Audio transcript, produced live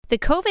The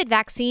COVID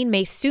vaccine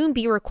may soon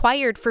be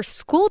required for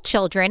school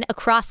children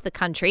across the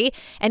country.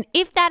 And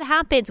if that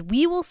happens,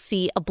 we will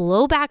see a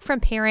blowback from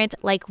parents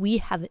like we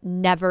have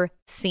never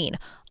seen.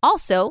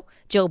 Also,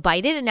 Joe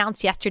Biden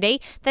announced yesterday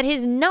that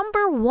his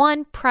number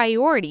one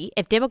priority,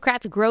 if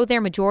Democrats grow their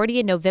majority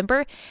in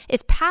November,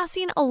 is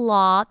passing a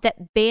law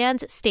that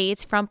bans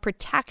states from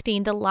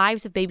protecting the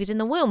lives of babies in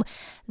the womb.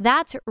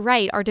 That's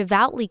right. Our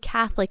devoutly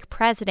Catholic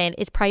president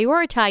is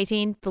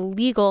prioritizing the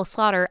legal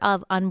slaughter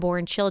of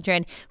unborn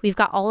children. We've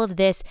got all of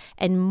this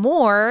and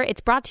more.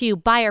 It's brought to you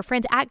by our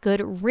friends at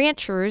Good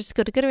Ranchers.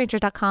 Go to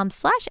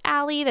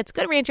goodranchers.com/Allie. That's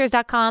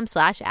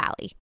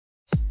goodranchers.com/Allie.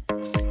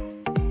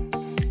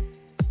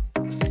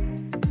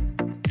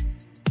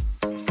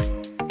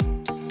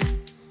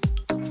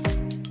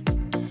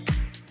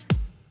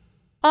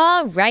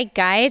 All right,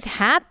 guys,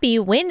 happy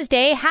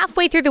Wednesday,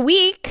 halfway through the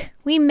week.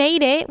 We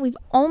made it. We've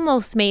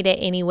almost made it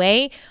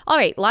anyway. All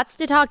right, lots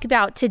to talk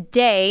about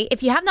today.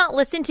 If you have not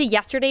listened to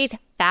yesterday's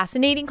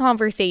fascinating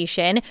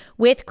conversation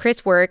with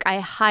Chris Work, I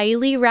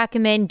highly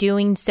recommend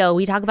doing so.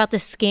 We talk about the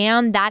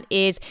scam that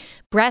is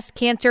Breast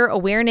Cancer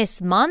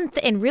Awareness Month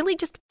and really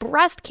just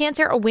breast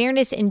cancer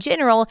awareness in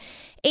general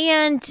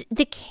and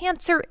the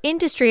cancer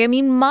industry. I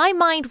mean, my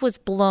mind was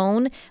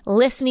blown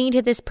listening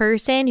to this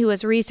person who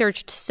has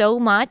researched so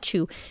much,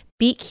 who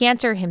beat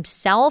cancer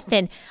himself.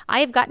 And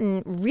I've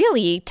gotten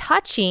really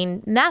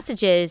touching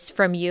messages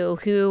from you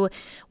who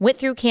went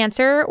through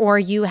cancer, or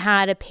you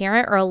had a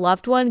parent or a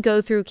loved one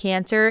go through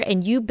cancer,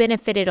 and you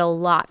benefited a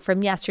lot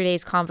from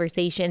yesterday's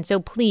conversation.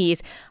 So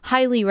please,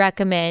 highly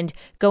recommend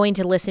going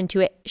to listen to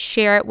it,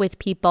 share it with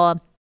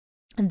people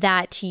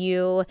that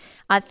you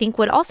think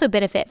would also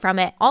benefit from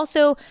it.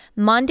 Also,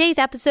 Monday's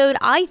episode,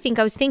 I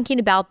was thinking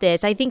about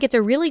this. I think it's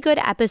a really good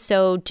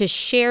episode to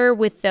share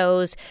with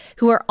those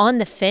who are on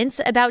the fence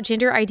about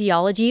gender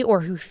ideology,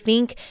 or who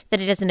think that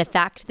it doesn't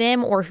affect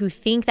them, or who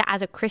think that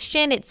as a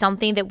Christian, it's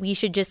something that we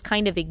should just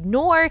kind of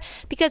ignore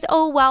because,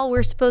 oh, well,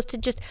 we're supposed to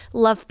just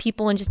love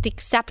people and just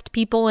accept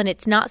people, and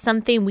it's not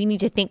something we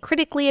need to think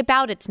critically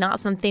about. It's not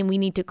something we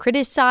need to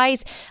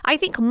criticize. I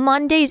think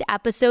Monday's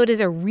episode is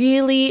a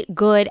really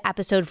good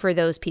episode for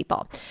those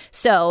people.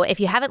 So if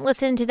you haven't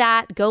listened to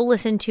that, go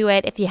listen to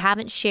it. If you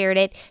haven't shared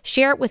it,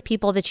 share it with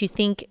people that you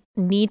think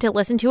need to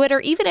listen to it,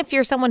 or even if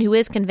you're someone who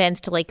is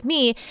convinced like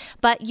me,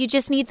 but you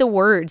just need the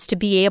words to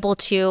be able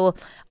to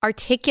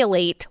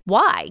articulate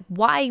why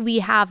we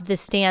have the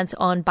stance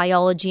on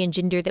biology and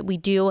gender that we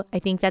do. I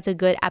think that's a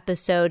good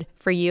episode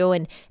for you.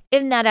 And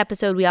in that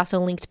episode, we also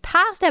linked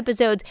past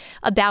episodes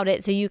about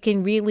it so you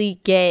can really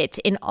get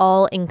an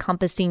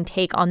all-encompassing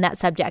take on that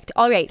subject.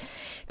 All right,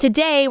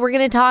 today we're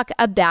going to talk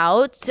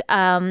about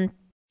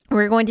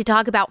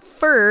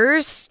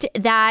first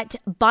that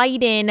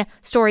Biden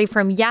story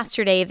from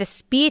yesterday, the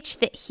speech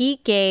that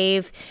he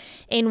gave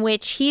in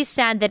which he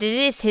said that it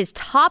is his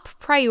top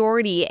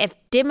priority if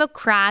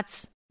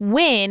Democrats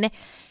win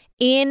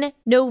in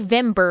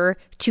November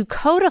to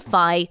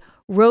codify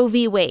Roe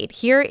v. Wade.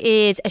 Here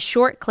is a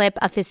short clip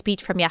of his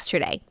speech from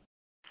yesterday.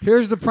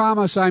 Here's the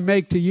promise I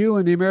make to you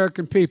and the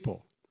American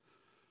people.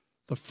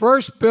 The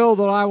first bill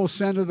that I will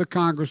send to the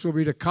Congress will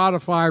be to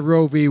codify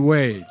Roe v.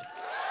 Wade.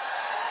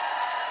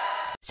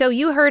 So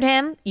you heard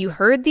him. You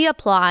heard the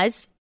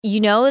applause. You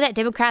know that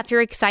Democrats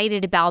are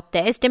excited about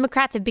this.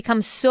 Democrats have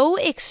become so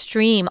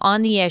extreme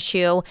on the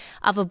issue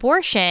of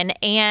abortion,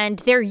 and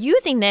they're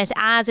using this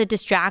as a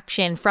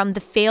distraction from the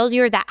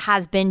failure that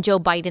has been Joe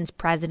Biden's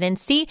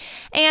presidency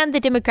and the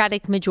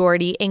Democratic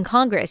majority in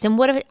Congress. And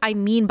what I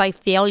mean by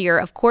failure,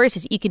 of course,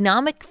 is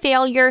economic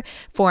failure,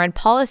 foreign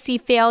policy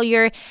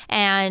failure,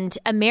 and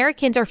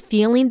Americans are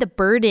feeling the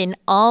burden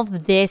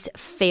of this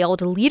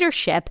failed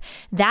leadership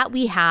that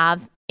we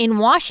have in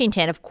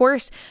Washington. Of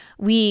course,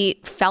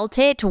 we felt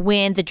it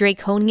when the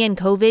draconian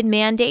COVID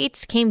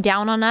mandates came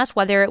down on us,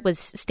 whether it was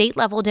state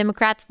level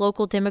Democrats,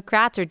 local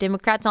Democrats, or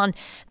Democrats on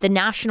the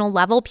national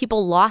level.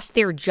 People lost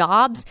their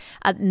jobs.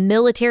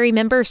 Military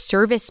members,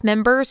 service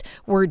members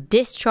were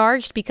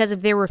discharged because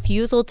of their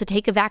refusal to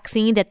take a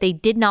vaccine that they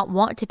did not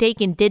want to take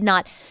and did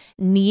not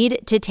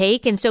need to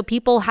take. And so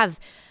people have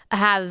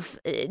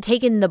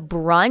taken the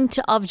brunt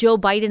of Joe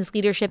Biden's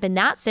leadership in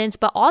that sense,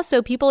 but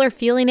also people are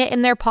feeling it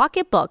in their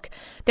pocketbook.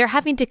 They're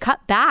having to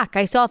cut back.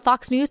 I saw a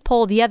Fox News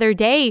poll the other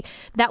day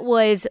that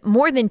was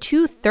more than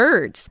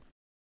 2/3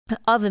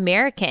 of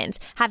Americans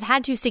have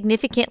had to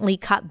significantly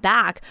cut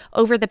back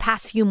over the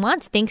past few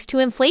months thanks to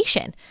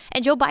inflation.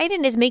 And Joe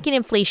Biden is making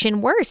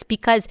inflation worse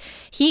because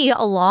he,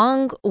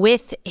 along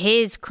with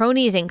his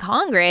cronies in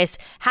Congress,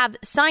 have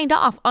signed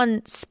off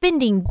on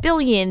spending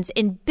billions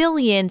and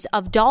billions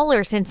of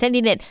dollars and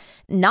sending it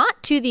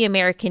not to the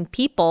American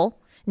people,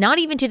 not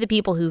even to the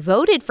people who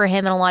voted for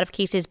him in a lot of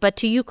cases, but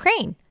to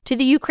Ukraine, to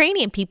the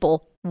Ukrainian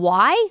people.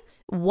 Why?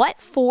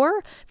 What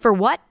for? For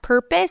what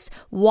purpose?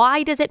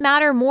 Why does it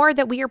matter more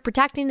that we are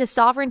protecting the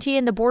sovereignty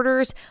and the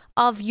borders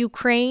of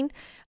Ukraine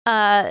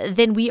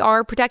than we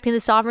are protecting the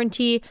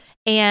sovereignty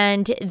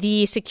and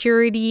the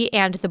security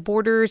and the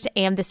borders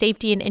and the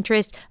safety and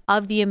interest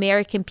of the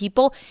American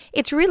people?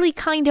 It's really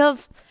kind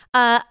of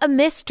a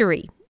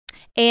mystery.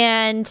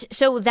 And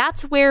so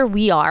that's where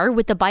we are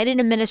with the Biden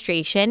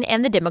administration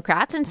and the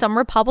Democrats and some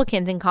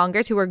Republicans in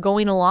Congress who are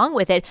going along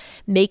with it,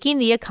 making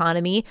the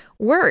economy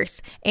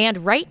worse.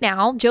 And right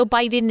now, Joe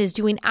Biden is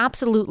doing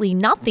absolutely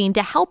nothing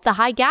to help the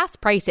high gas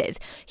prices.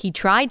 He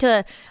tried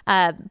to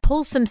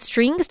pull some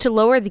strings to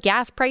lower the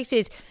gas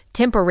prices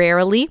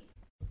temporarily.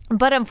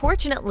 But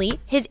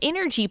unfortunately, his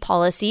energy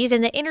policies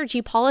and the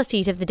energy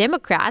policies of the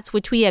Democrats,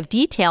 which we have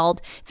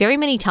detailed very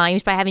many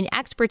times by having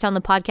experts on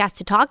the podcast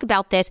to talk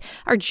about this,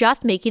 are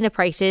just making the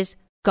prices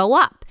go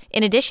up.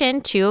 In addition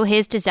to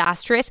his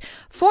disastrous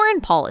foreign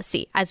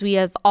policy, as we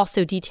have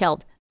also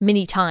detailed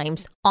many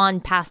times on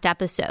past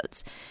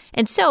episodes.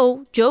 And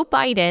so Joe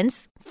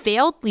Biden's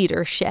failed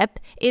leadership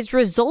is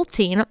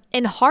resulting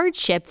in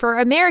hardship for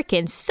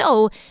Americans.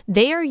 So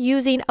they are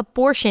using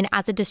abortion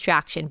as a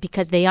distraction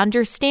because they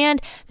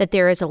understand that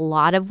there is a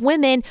lot of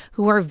women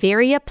who are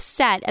very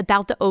upset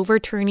about the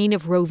overturning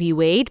of Roe v.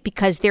 Wade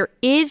because there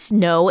is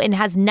no and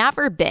has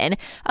never been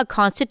a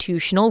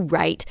constitutional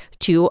right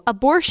to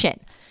abortion.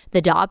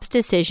 The Dobbs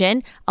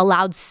decision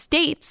allowed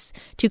states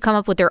to come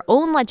up with their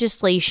own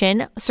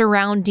legislation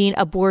surrounding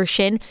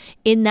abortion,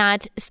 in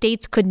that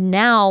states could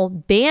now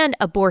ban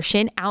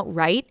abortion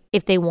outright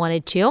if they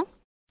wanted to.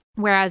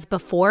 Whereas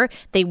before,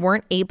 they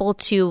weren't able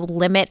to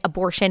limit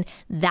abortion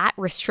that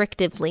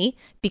restrictively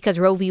because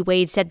Roe v.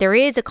 Wade said there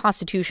is a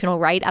constitutional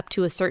right up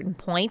to a certain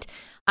point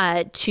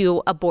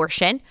to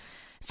abortion.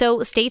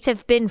 So states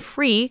have been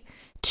free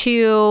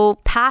to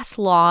pass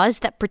laws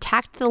that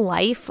protect the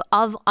life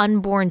of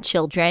unborn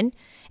children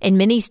in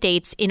many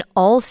states in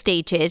all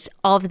stages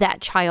of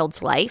that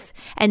child's life.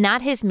 And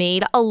that has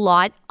made a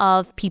lot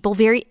of people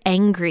very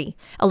angry.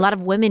 A lot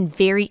of women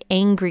very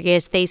angry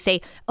as they say,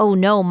 oh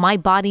no, my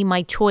body,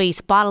 my choice,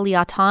 bodily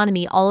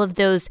autonomy, all of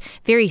those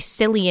very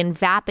silly and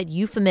vapid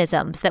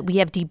euphemisms that we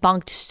have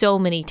debunked so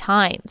many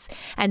times.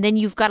 And then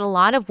you've got a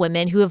lot of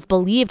women who have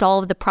believed all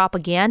of the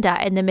propaganda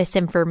and the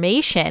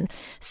misinformation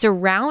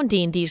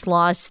surrounding these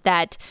laws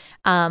that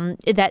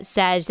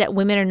says that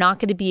women are not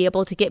going to be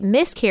able to get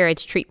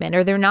miscarriage treatment,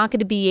 or they're not going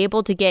to be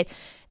able to get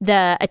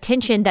the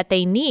attention that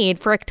they need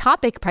for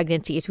ectopic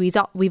pregnancies.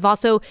 We've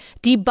also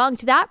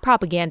debunked that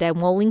propaganda,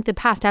 and we'll link the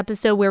past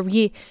episode where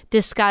we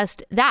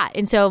discussed that.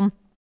 And so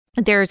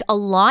there's a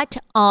lot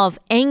of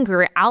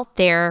anger out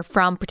there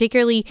from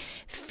particularly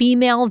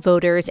female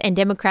voters, and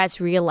Democrats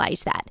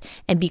realize that.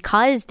 And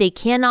because they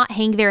cannot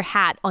hang their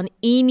hat on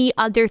any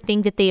other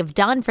thing that they have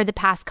done for the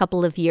past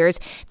couple of years,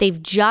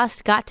 they've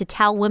just got to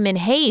tell women,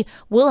 hey,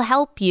 we'll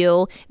help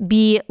you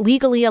be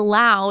legally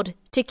allowed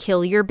to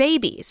kill your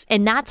babies.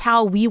 And that's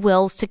how we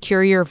will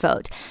secure your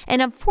vote.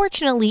 And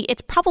unfortunately,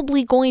 it's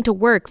probably going to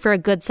work for a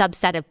good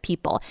subset of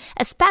people,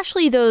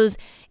 especially those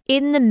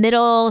in the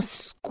middle,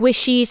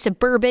 squishy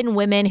suburban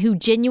women who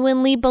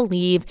genuinely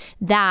believe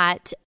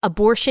that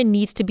abortion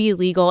needs to be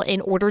legal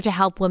in order to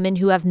help women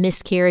who have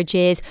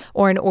miscarriages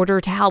or in order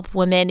to help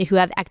women who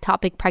have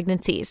ectopic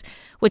pregnancies,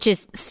 which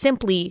is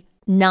simply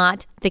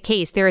not the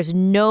case. There is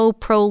no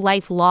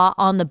pro-life law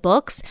on the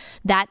books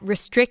that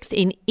restricts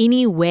in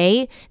any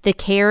way the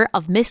care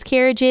of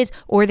miscarriages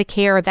or the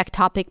care of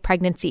ectopic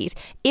pregnancies.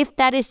 If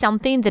that is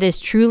something that is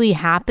truly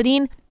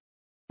happening,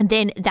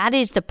 then that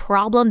is the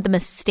problem, the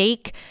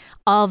mistake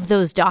of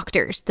those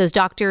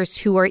doctors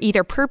who are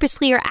either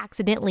purposely or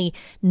accidentally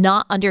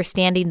not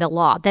understanding the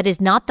law. That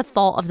is not the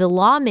fault of the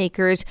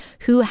lawmakers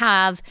who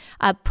have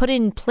put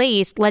in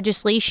place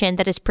legislation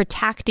that is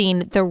protecting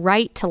the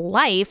right to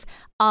life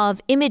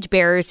of image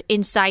bearers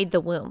inside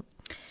the womb.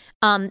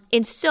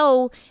 And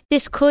so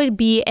this could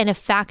be an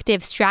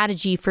effective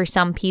strategy for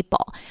some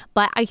people.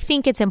 But I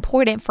think it's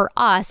important for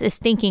us as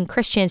thinking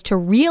Christians to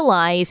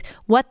realize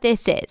what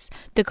this is.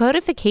 The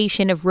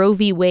codification of Roe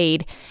v.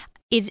 Wade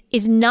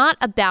is not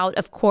about,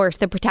 of course,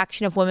 the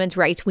protection of women's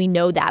rights. We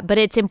know that. But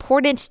it's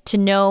important to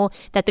know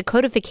that the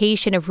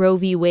codification of Roe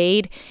v.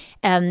 Wade,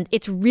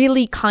 it's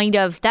really kind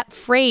of, that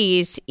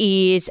phrase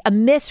is a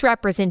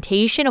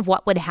misrepresentation of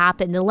what would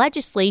happen. The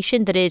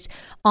legislation that is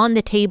on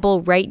the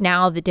table right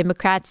now, the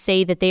Democrats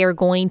say that they are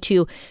going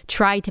to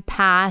try to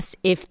pass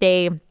if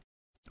they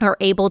are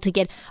able to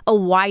get a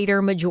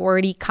wider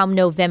majority come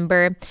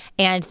November,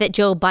 and that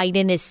Joe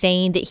Biden is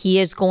saying that he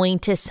is going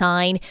to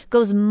sign,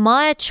 goes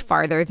much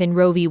farther than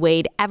Roe v.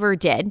 Wade ever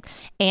did.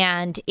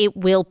 And it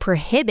will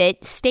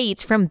prohibit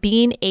states from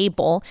being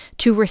able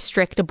to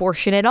restrict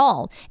abortion at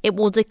all. It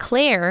will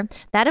declare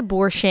that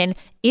abortion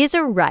is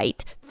a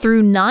right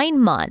through 9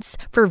 months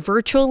for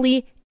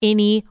virtually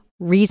any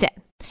reason.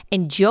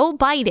 And Joe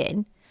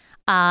Biden,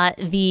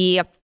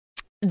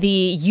 the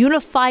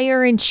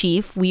unifier in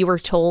chief, we were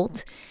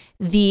told,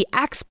 the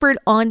expert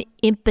on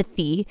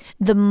empathy,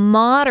 the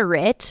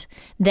moderate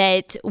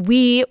that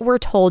we were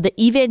told that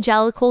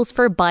Evangelicals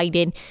for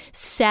Biden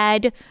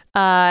said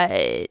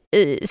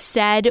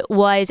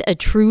was a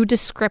true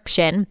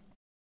description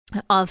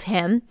of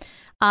him,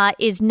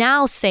 is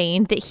now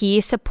saying that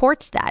he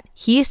supports that.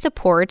 He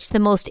supports the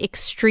most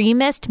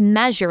extremist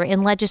measure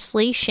in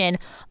legislation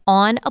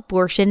on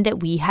abortion that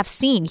we have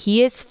seen.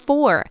 He is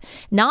for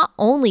not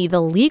only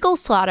the legal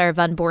slaughter of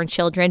unborn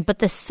children, but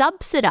the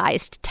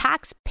subsidized,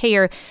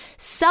 taxpayer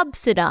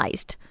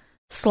subsidized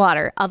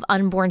slaughter of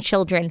unborn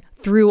children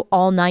through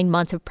all 9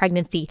 months of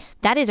pregnancy.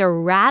 That is a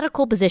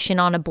radical position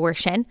on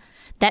abortion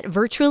that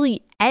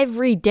virtually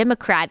every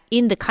Democrat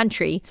in the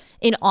country,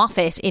 in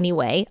office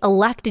anyway,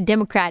 elected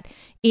Democrat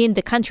in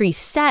the country,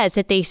 says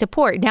that they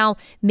support. Now,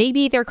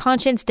 maybe their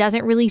conscience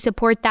doesn't really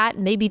support that.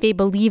 Maybe they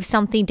believe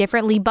something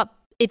differently, but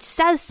it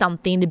says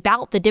something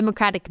about the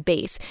Democratic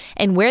base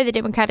and where the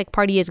Democratic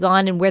Party has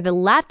gone and where the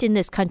left in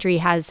this country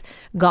has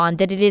gone,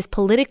 that it is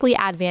politically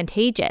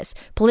advantageous,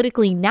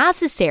 politically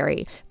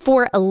necessary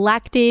for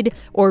elected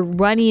or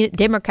running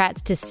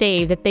Democrats to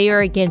say that they are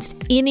against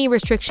any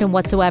restriction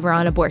whatsoever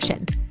on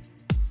abortion.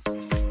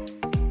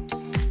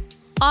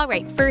 All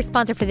right, first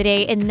sponsor for the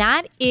day, and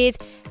that is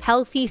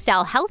Healthy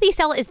Cell. Healthy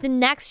Cell is the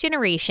next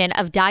generation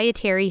of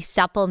dietary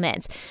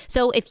supplements.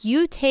 So if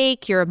you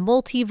take your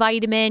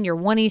multivitamin, you're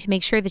wanting to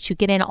make sure that you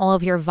get in all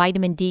of your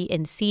vitamin D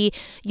and C,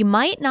 you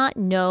might not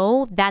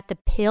know that the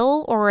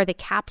pill or the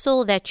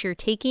capsule that you're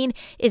taking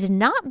is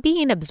not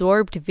being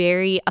absorbed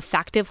very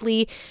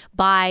effectively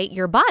by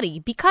your body,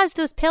 because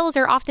those pills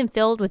are often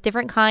filled with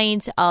different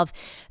kinds of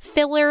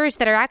fillers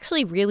that are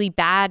actually really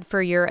bad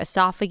for your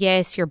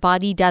esophagus. Your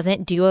body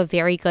doesn't do a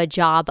very good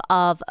job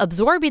of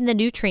absorbing the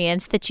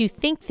nutrients that you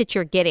think that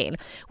you're getting,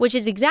 which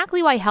is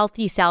exactly why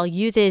Healthy Cell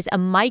uses a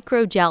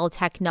microgel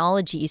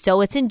technology. So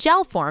it's in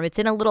gel form. It's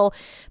in a little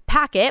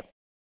packet,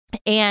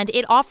 and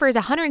it offers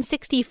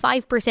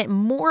 165%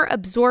 more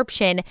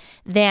absorption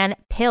than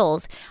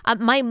pills.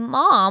 My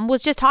mom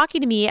was just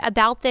talking to me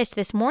about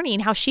this morning,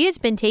 how she has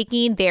been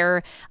taking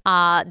their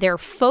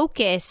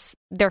focus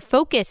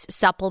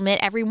supplement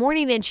every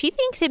morning, and she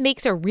thinks it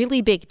makes a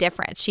really big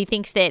difference. She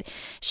thinks that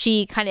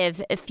she kind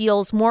of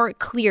feels more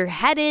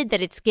clear-headed,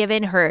 that it's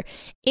given her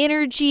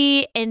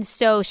energy, and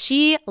so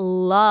she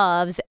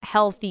loves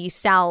Healthy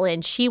Cell,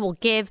 and she will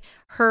give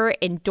her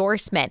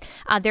endorsement.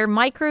 Their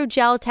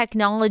microgel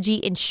technology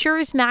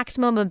ensures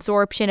maximum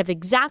absorption of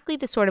exactly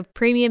the sort of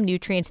premium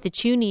nutrients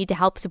that you need to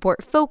help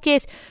support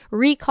focus,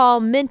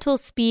 recall, mental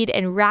speed,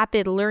 and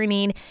rapid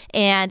learning.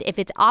 And if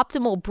it's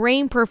optimal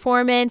brain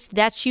performance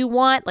that you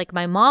want, like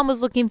my mom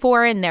was looking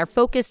for in their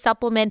focus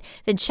supplement,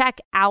 then check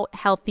out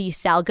Healthy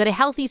Cell. Go to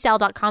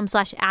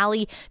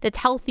healthycell.com/Allie. That's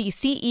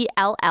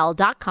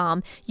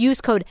healthycell.com. Use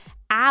code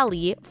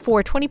Allie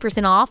for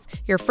 20% off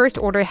your first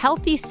order.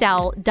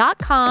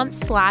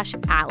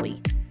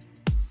 healthycell.com/Allie.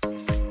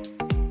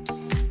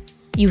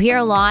 You hear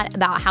a lot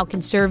about how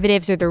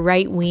conservatives or the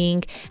right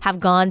wing have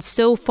gone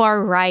so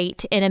far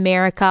right in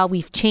America.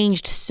 We've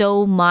changed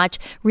so much.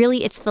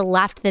 Really, it's the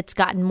left that's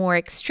gotten more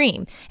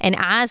extreme. And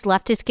as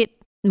leftists get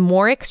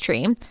more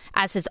extreme,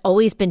 as has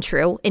always been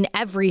true in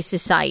every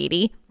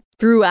society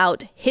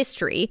throughout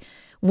history,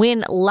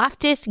 when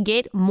leftists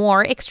get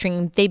more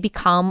extreme, they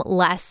become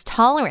less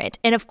tolerant.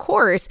 And of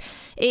course,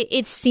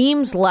 it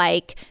seems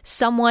like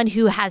someone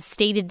who has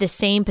stated the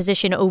same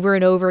position over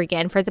and over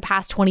again for the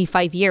past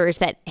 25 years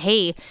that,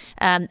 hey,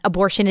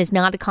 abortion is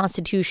not a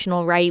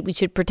constitutional right, we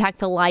should protect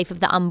the life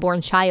of the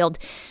unborn child,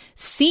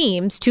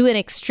 seems to an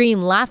extreme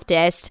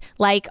leftist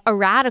like a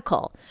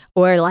radical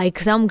or like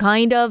some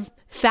kind of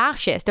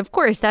fascist. Of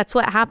course, that's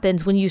what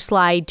happens when you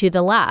slide to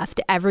the left.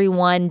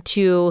 Everyone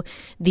to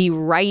the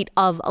right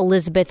of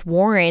Elizabeth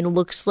Warren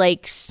looks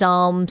like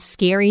some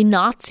scary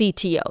Nazi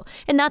to you.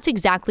 And that's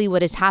exactly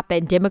what has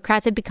happened.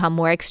 Democrats have become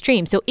more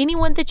extreme. So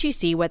anyone that you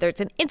see, whether it's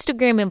an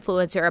Instagram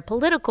influencer, a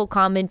political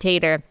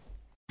commentator,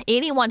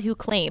 anyone who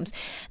claims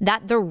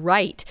that the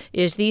right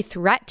is the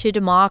threat to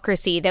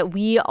democracy, that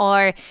we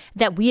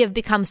have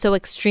become so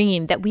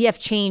extreme, that we have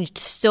changed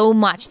so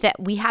much, that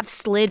we have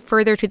slid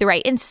further to the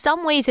right. In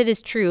some ways, it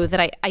is true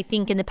that I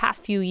think in the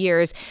past few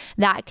years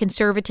that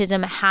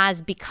conservatism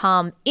has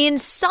become in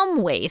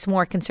some ways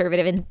more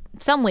conservative, in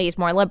some ways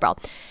more liberal.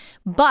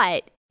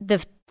 But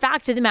the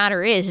fact of the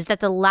matter is that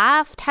the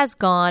left has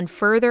gone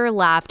further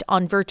left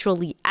on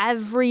virtually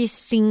every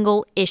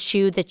single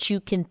issue that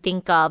you can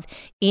think of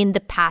in the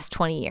past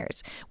 20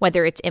 years,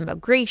 whether it's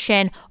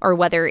immigration or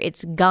whether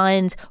it's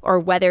guns or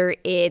whether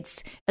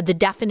it's the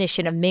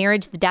definition of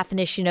marriage, the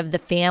definition of the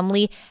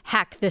family,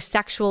 heck, the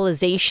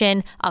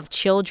sexualization of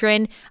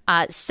children,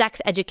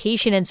 sex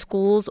education in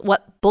schools,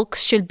 what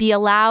books should be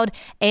allowed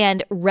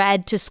and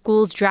read to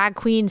schools, drag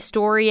queen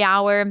story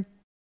hour,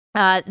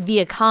 the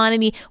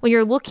economy. When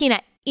you're looking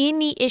at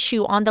any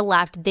issue on the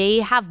left,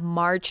 they have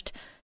marched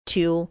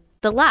to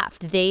the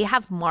left. They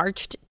have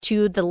marched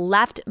to the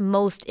left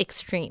most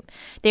extreme.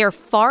 They are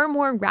far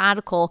more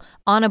radical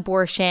on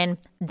abortion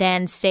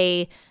than,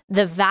 say,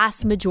 the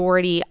vast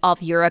majority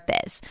of Europe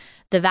is.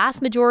 The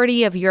vast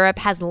majority of Europe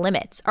has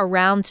limits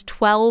around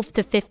 12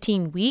 to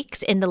 15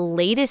 weeks. In the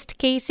latest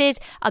cases,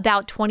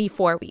 about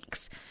 24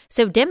 weeks.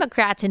 So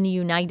Democrats in the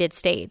United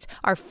States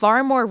are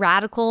far more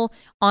radical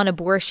on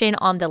abortion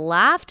on the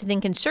left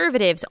than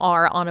conservatives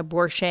are on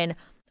abortion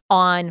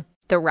on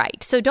the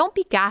right. So don't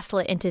be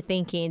gaslit into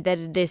thinking that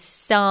it is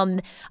some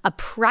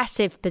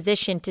oppressive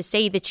position to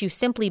say that you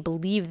simply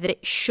believe that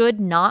it should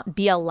not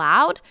be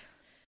allowed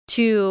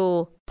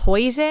to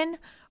poison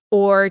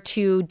or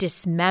to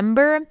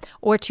dismember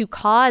or to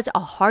cause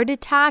a heart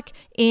attack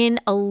in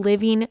a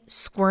living,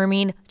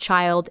 squirming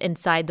child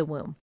inside the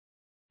womb.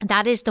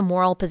 That is the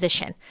moral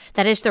position.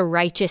 That is the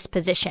righteous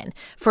position.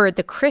 For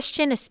the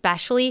Christian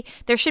especially,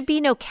 there should be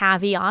no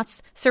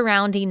caveats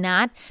surrounding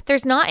that.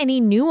 There's not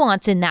any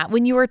nuance in that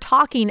when you are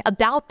talking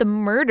about the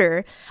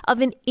murder of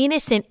an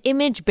innocent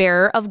image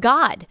bearer of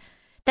God.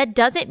 That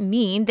doesn't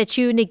mean that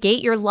you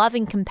negate your love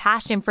and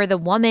compassion for the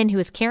woman who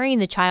is carrying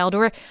the child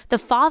or the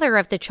father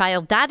of the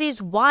child. That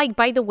is why,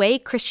 by the way,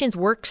 Christians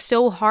work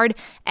so hard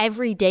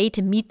every day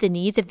to meet the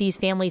needs of these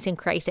families in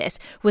crisis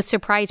with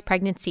surprise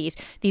pregnancies,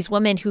 these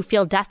women who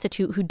feel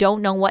destitute, who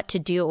don't know what to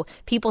do.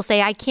 People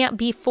say, I can't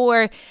be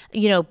for,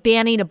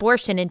 banning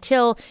abortion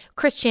until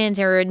Christians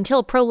or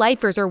until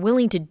pro-lifers are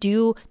willing to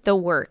do the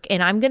work.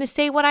 And I'm going to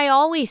say what I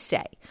always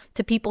say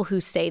to people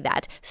who say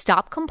that.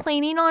 Stop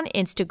complaining on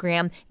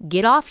Instagram,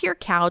 get off your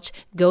couch,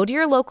 go to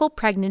your local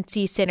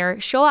pregnancy center,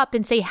 show up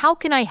and say, how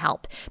can I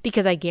help?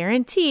 Because I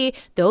guarantee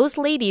those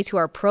ladies who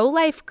are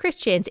pro-life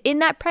Christians in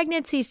that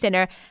pregnancy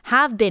center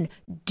have been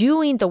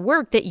doing the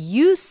work that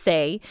you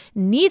say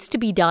needs to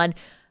be done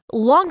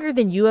longer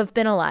than you have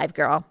been alive,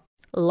 girl.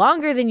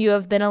 Longer than you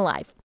have been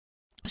alive.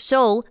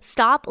 So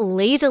stop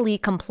lazily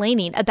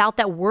complaining about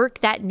that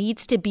work that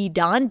needs to be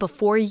done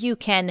before you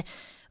can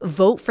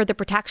vote for the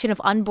protection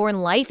of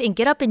unborn life and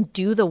get up and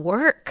do the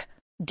work.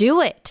 Do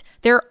it.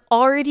 There are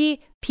already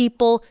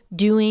people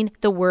doing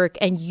the work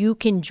and you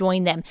can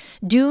join them.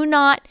 Do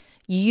not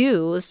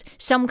use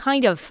some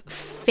kind of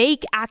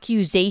fake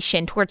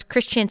accusation towards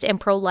Christians and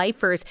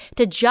pro-lifers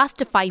to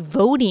justify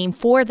voting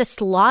for the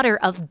slaughter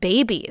of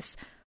babies.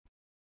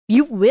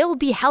 You will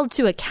be held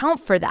to account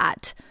for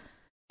that.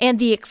 And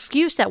the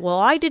excuse that, well,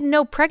 I didn't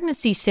know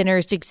pregnancy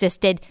centers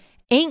existed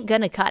ain't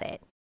gonna cut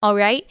it. All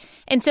right?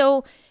 And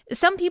so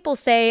some people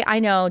say, I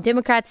know,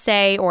 Democrats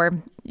say,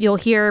 or you'll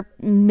hear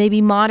maybe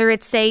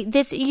moderates say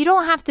this, you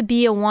don't have to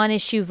be a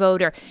one-issue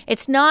voter.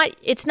 It's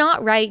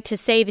not right to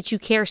say that you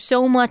care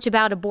so much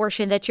about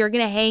abortion that you're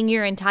going to hang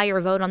your entire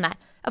vote on that.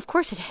 Of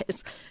course it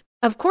is.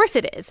 Of course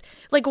it is.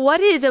 Like, what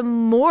is a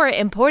more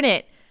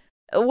important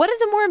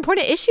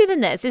issue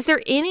than this? Is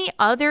there any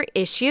other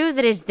issue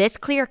that is this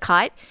clear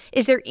cut?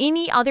 Is there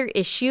any other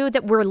issue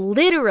that we're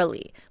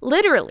literally,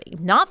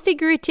 not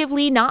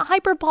figuratively, not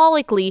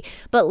hyperbolically,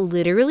 but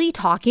literally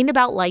talking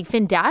about life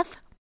and death?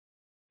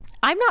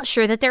 I'm not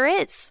sure that there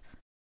is.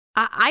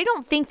 I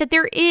don't think that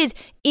there is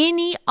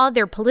any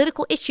other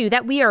political issue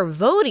that we are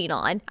voting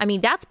on. I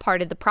mean, that's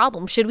part of the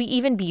problem. Should we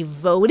even be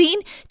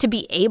voting to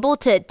be able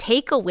to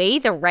take away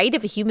the right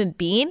of a human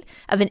being,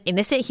 of an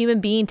innocent human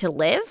being to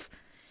live?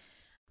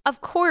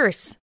 Of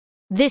course,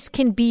 this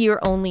can be your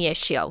only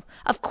issue.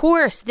 Of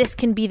course, this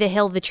can be the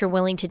hill that you're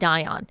willing to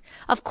die on.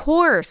 Of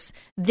course,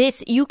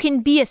 you can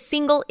be a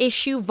single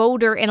issue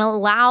voter and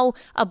allow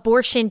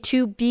abortion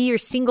to be your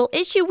single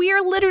issue. We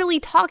are literally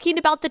talking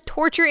about the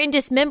torture and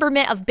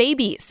dismemberment of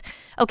babies.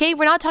 Okay,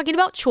 we're not talking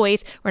about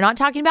choice. We're not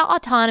talking about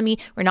autonomy.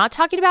 We're not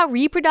talking about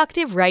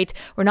reproductive rights.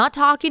 We're not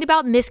talking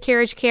about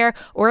miscarriage care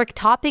or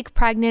ectopic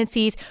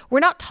pregnancies. We're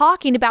not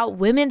talking about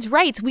women's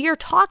rights. We are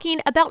talking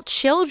about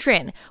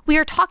children. We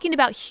are talking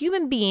about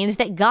human beings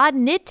that God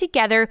knit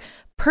together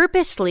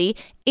purposely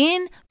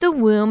in the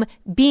womb,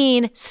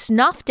 being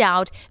snuffed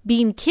out,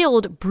 being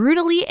killed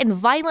brutally and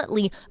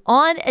violently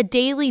on a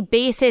daily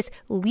basis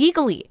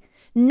legally.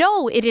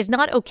 No, it is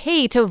not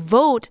okay to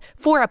vote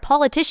for a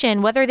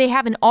politician, whether they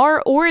have an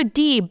R or a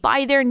D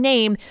by their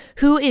name,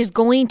 who is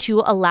going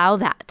to allow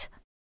that.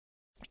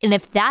 And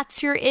if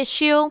that's your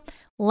issue,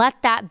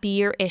 let that be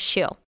your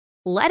issue.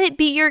 Let it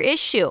be your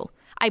issue.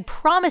 I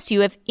promise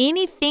you, if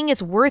anything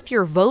is worth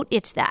your vote,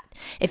 it's that.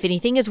 If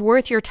anything is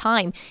worth your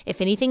time, if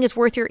anything is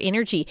worth your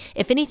energy,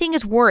 if anything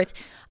is worth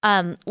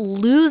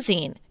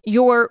losing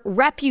your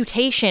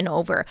reputation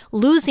over,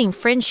 losing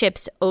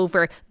friendships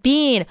over,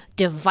 being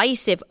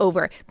divisive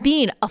over,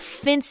 being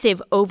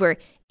offensive over,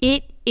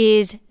 it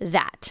is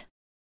that.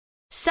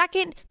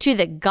 Second to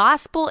the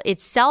gospel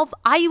itself,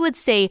 I would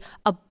say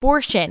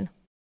abortion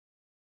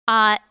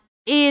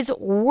is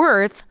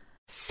worth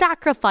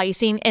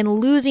sacrificing and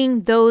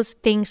losing those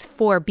things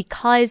for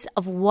because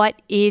of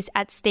what is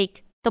at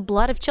stake, the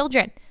blood of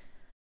children.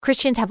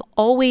 Christians have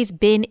always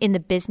been in the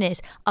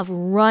business of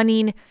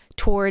running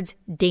towards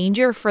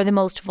danger for the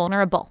most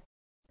vulnerable.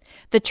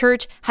 The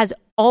church has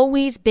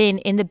always been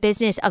in the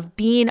business of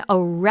being a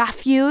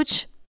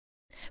refuge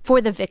for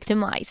the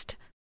victimized.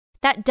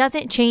 That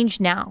doesn't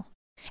change now.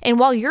 And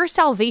while your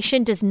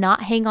salvation does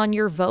not hang on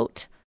your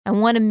vote, I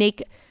want to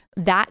make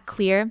that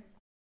clear.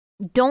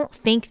 Don't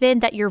think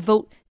then that your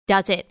vote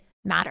doesn't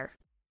matter.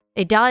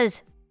 It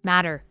does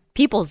matter.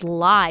 People's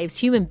lives,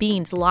 human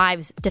beings'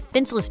 lives,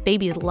 defenseless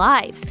babies'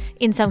 lives,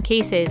 in some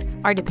cases,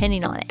 are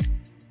depending on it.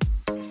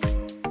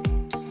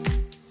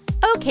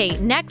 Okay,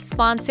 next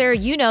sponsor,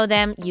 you know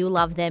them, you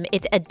love them.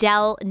 It's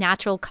Adele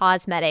Natural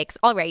Cosmetics.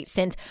 All right,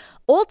 since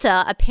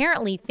Ulta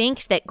apparently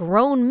thinks that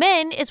grown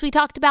men, as we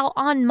talked about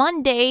on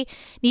Monday,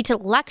 need to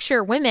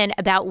lecture women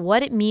about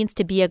what it means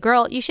to be a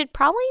girl. You should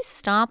probably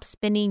stop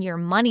spending your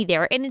money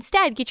there and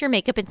instead get your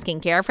makeup and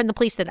skincare from the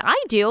place that I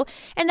do,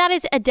 and that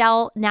is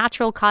Adele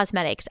Natural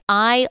Cosmetics.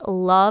 I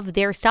love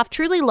their stuff,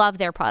 truly love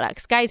their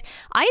products. Guys,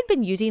 I had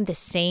been using the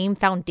same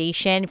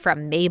foundation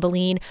from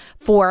Maybelline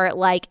for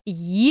like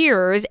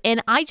years,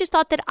 and I just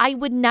thought that I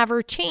would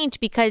never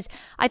change because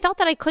I thought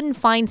that I couldn't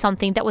find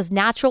something that was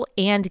natural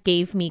and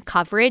gave me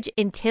coverage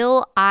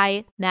until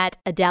I met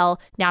Adele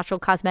Natural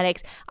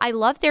Cosmetics. I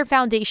love their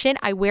foundation.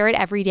 I wear it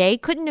every day.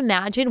 Couldn't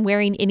imagine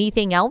wearing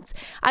anything else.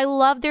 I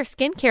love their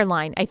skincare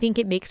line. I think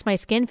it makes my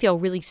skin feel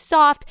really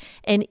soft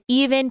and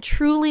even.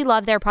 Truly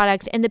love their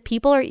products, and the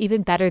people are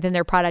even better than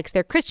their products.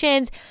 They're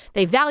Christians.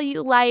 They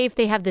value life.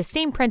 They have the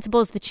same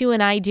principles that you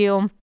and I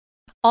do.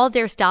 All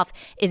their stuff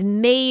is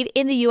made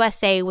in the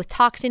USA with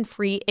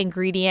toxin-free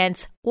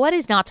ingredients. What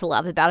is not to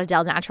love about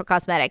Adele Natural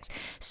Cosmetics?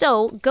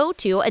 So go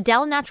to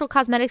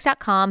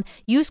AdeleNaturalCosmetics.com,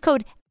 use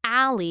code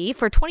Allie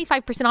for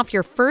 25% off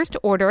your first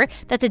order.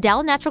 That's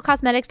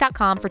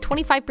AdeleNaturalCosmetics.com for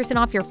 25%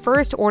 off your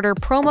first order,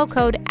 promo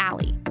code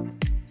Allie.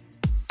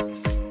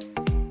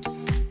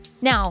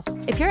 Now,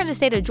 if you're in the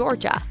state of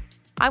Georgia,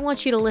 I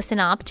want you to listen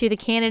up to the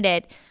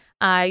candidate,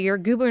 your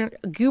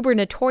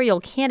gubernatorial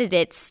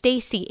candidate,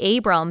 Stacey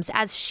Abrams,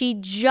 as she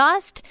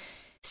just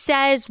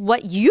says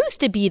what used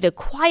to be the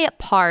quiet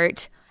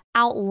part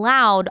out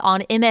loud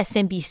on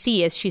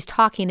MSNBC as she's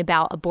talking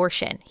about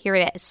abortion. Here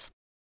it is.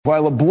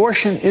 While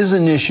abortion is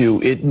an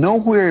issue, it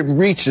nowhere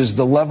reaches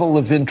the level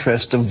of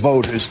interest of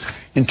voters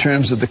in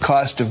terms of the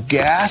cost of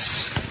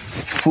gas,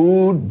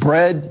 food,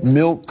 bread,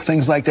 milk,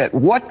 things like that.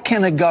 What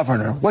can a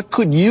governor, what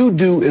could you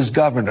do as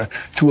governor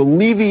to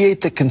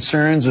alleviate the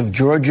concerns of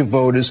Georgia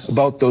voters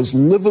about those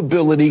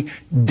livability,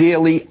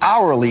 daily,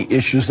 hourly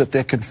issues that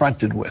they're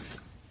confronted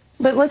with?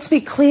 But let's be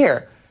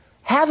clear.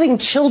 Having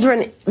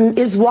children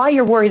is why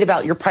you're worried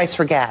about your price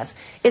for gas.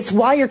 It's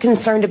why you're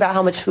concerned about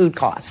how much food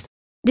costs.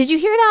 Did you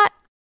hear that?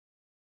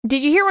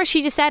 Did you hear what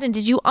she just said? And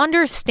did you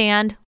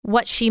understand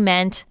what she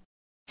meant?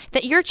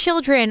 That your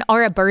children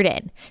are a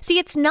burden. See,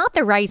 it's not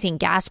the rising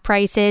gas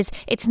prices.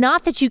 It's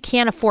not that you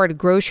can't afford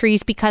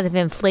groceries because of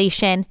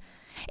inflation.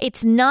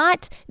 It's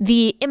not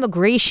the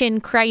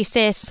immigration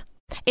crisis.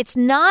 It's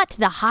not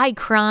the high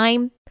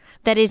crime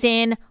that is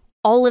in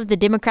all of the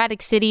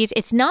Democratic cities.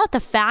 It's not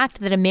the fact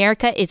that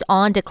America is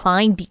on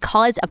decline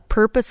because of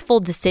purposeful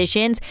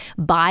decisions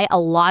by a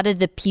lot of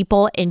the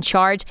people in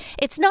charge.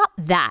 It's not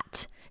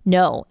that.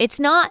 No, it's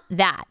not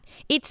that.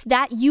 It's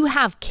that you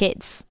have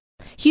kids.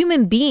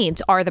 Human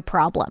beings are the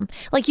problem.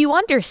 Like, you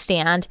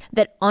understand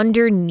that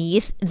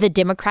underneath the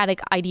Democratic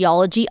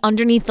ideology,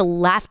 underneath the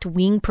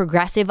left-wing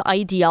progressive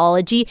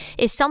ideology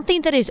is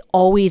something that has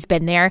always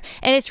been there.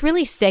 And it's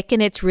really sick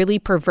and it's really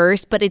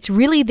perverse, but it's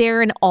really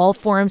there in all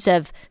forms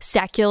of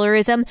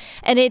secularism.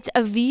 And it's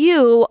a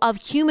view of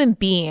human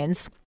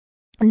beings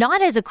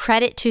not as a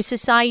credit to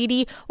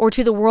society or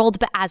to the world,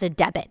 but as a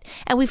debit.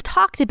 And we've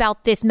talked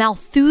about this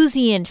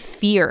Malthusian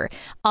fear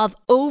of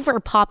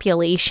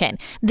overpopulation,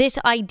 this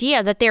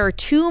idea that there are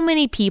too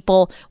many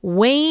people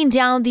weighing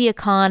down the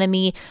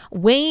economy,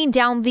 weighing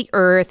down the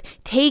earth,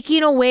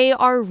 taking away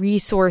our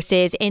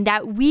resources, and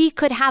that we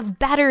could have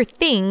better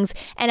things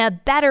and a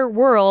better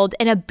world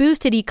and a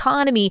boosted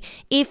economy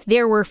if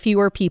there were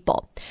fewer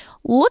people.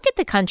 Look at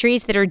the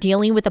countries that are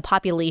dealing with a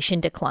population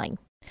decline.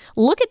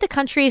 Look at the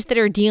countries that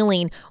are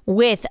dealing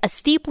with a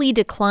steeply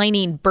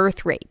declining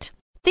birth rate.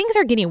 Things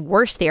are getting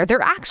worse there.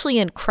 They're actually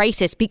in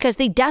crisis because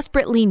they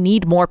desperately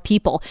need more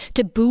people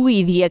to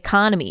buoy the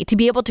economy, to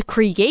be able to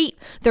create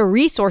the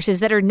resources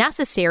that are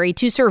necessary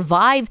to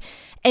survive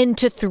and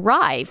to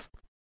thrive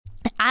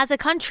as a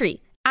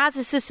country, as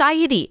a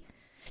society.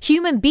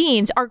 Human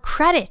beings are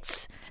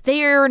credits.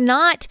 They are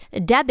not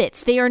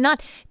debits. They are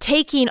not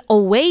taking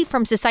away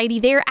from society.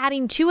 They are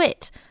adding to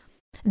it.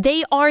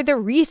 They are the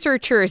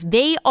researchers.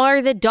 They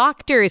are the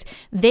doctors.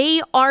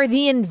 They are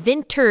the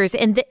inventors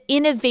and the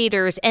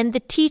innovators and the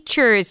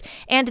teachers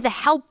and the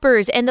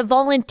helpers and the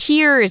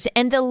volunteers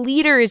and the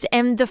leaders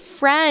and the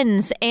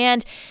friends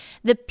and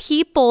the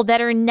people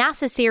that are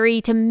necessary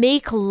to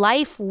make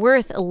life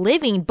worth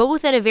living,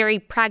 both in a very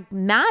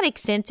pragmatic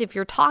sense, if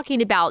you're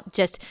talking about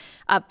just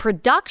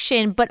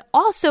production, but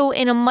also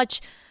in a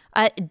much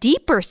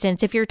deeper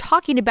sense, if you're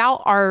talking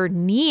about our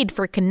need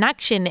for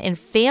connection and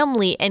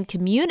family and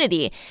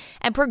community.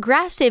 And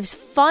progressives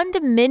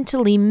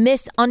fundamentally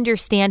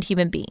misunderstand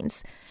human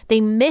beings. They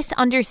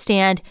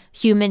misunderstand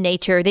human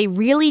nature. They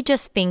really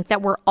just think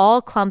that we're all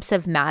clumps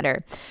of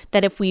matter.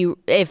 That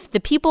if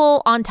the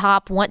people on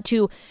top want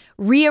to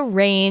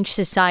rearrange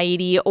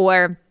society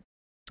or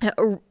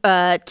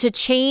to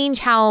change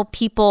how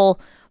people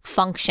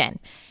function,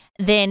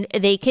 then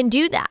they can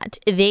do that.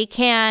 They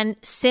can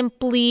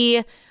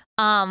simply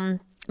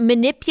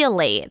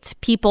manipulate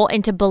people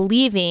into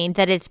believing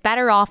that it's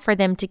better off for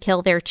them to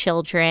kill their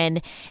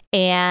children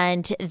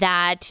and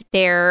that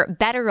they're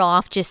better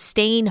off just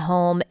staying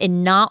home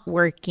and not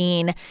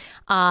working.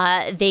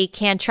 They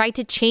can try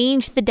to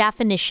change the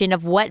definition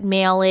of what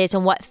male is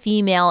and what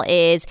female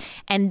is,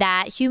 and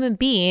that human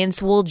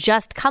beings will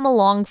just come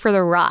along for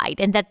the ride,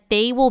 and that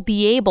they will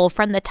be able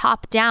from the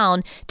top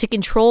down to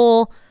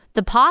control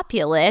the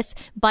populace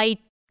by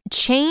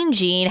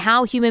changing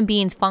how human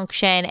beings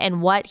function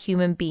and what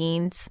human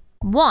beings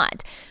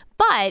want.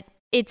 But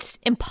it's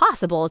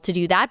impossible to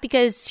do that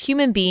because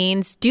human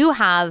beings do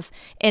have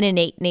an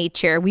innate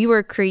nature. We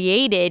were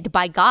created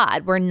by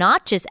God. We're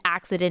not just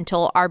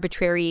accidental,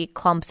 arbitrary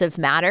clumps of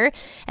matter.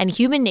 And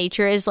human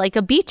nature is like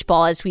a beach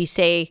ball, as we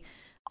say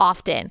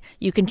often.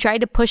 You can try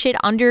to push it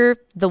under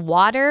the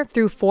water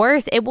through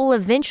force. It will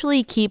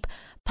eventually keep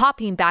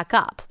popping back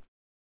up.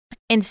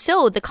 And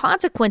so the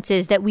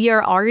consequences that we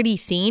are already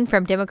seeing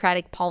from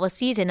Democratic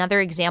policies, another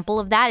example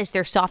of that is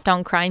their soft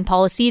on crime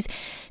policies,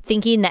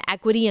 thinking that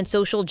equity and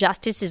social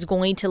justice is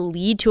going to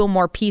lead to a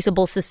more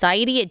peaceable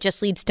society. It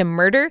just leads to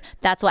murder.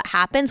 That's what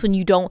happens when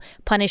you don't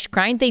punish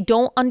crime. They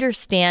don't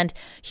understand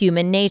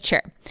human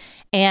nature.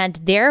 And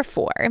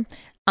therefore,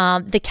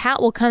 the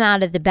cat will come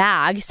out of the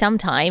bag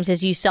sometimes,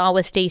 as you saw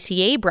with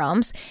Stacey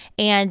Abrams,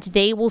 and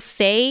they will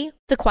say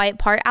the quiet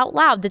part out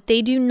loud, that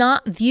they do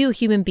not view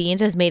human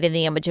beings as made in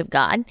the image of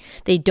God.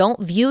 They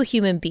don't view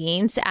human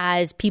beings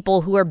as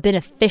people who are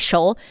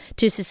beneficial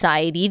to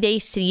society. They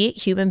see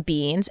human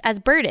beings as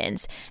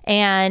burdens.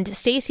 And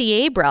Stacey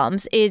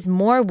Abrams is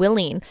more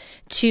willing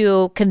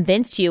to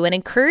convince you and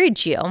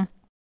encourage you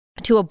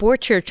to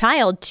abort your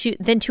child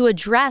than to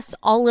address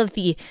all of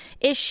the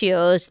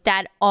issues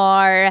that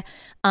are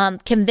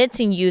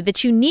convincing you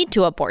that you need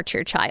to abort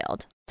your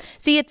child.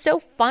 See, it's so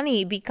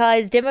funny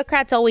because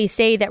Democrats always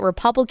say that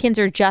Republicans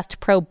are just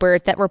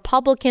pro-birth, that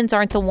Republicans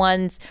aren't the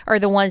ones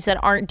that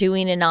aren't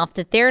doing enough,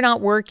 that they're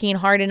not working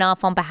hard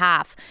enough on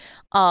behalf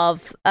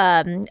of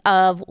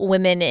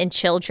women and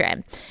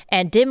children.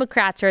 And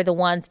Democrats are the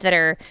ones that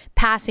are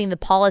passing the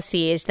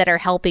policies that are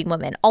helping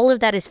women. All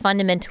of that is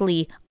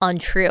fundamentally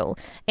untrue.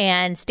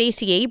 And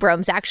Stacey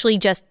Abrams actually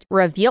just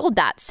revealed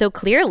that so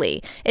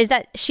clearly, is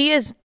that she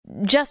is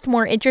just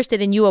more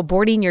interested in you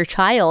aborting your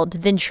child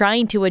than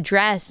trying to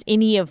address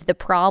any of the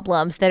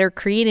problems that are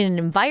creating an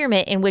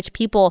environment in which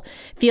people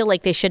feel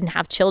like they shouldn't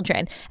have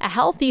children. A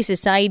healthy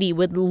society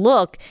would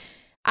look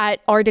at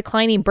our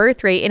declining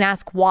birth rate and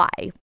ask why.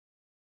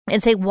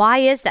 And say, why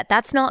is that?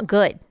 That's not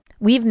good.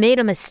 We've made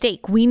a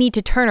mistake. We need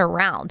to turn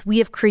around. We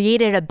have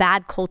created a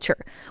bad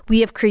culture. We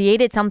have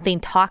created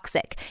something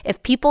toxic.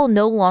 If people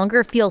no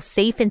longer feel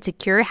safe and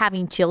secure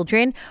having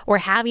children or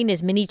having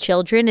as many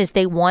children as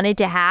they wanted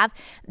to have,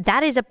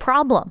 that is a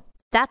problem.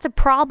 That's a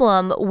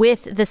problem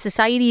with the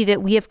society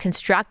that we have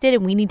constructed,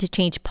 and we need to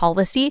change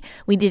policy.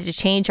 We need to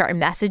change our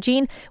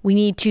messaging. We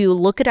need to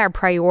look at our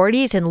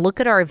priorities and look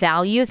at our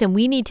values, and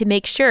we need to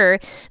make sure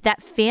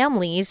that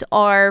families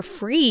are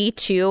free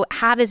to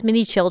have as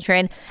many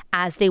children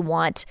as they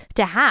want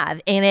to have.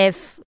 And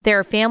if there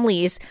are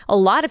families, a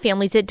lot of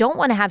families that don't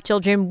want to have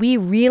children, we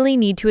really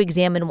need to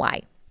examine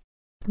why.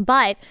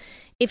 But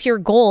if your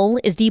goal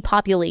is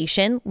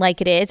depopulation,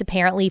 like it is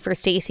apparently for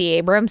Stacey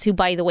Abrams, who,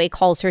 by the way,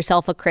 calls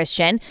herself a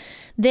Christian,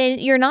 then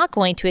you're not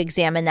going to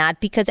examine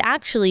that, because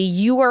actually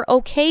you are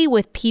okay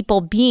with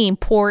people being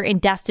poor and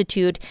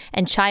destitute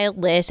and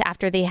childless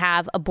after they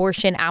have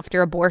abortion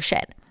after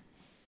abortion.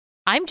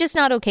 I'm just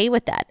not okay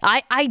with that.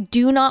 I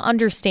do not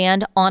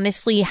understand,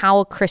 honestly, how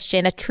a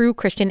Christian, a true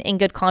Christian in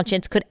good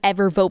conscience, could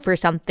ever vote for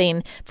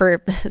someone,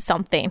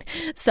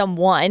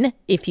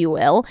 if you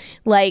will,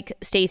 like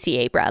Stacey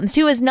Abrams,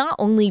 who is not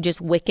only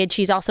just wicked,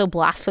 she's also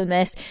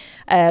blasphemous.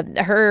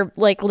 Her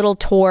little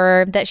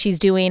tour that she's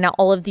doing at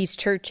all of these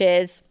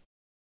churches,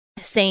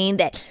 saying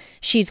that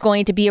she's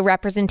going to be a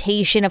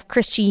representation of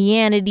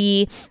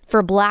Christianity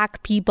for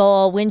Black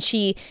people. When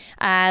she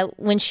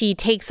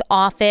takes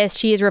office,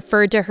 she is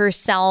referred to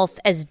herself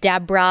as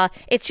Deborah.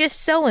 It's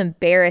just so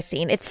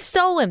embarrassing. It's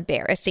so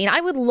embarrassing. I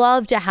would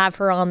love to have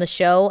her on the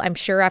show. I'm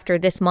sure after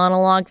this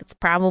monologue, that's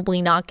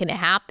probably not going to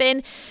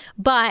happen.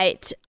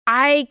 But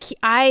I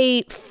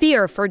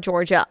fear for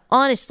Georgia,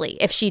 honestly,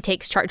 if she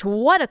takes charge.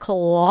 What a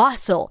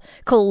colossal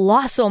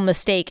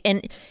mistake.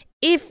 And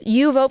if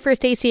you vote for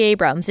Stacey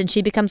Abrams and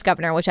she becomes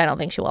governor, which I don't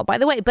think she will, by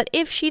the way, but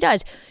if she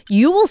does,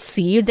 you will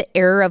see the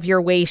error of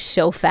your ways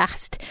so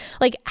fast.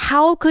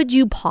 How could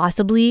you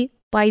possibly,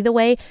 by the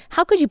way,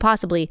 look at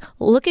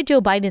Joe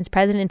Biden's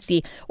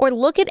presidency, or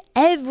look at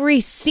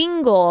every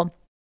single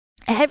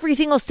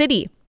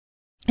city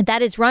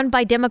that is run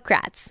by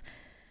Democrats,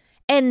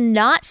 and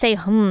not say,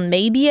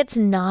 maybe it's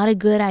not a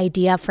good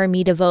idea for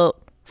me to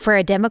vote for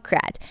a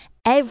Democrat?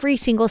 Every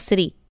single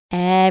city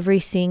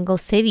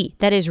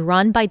that is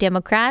run by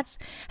Democrats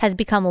has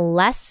become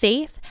less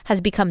safe,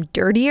 has become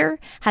dirtier,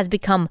 has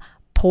become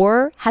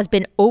poorer, has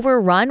been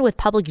overrun with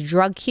public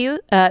drug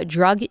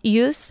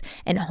use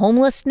and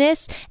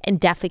homelessness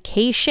and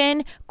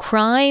defecation.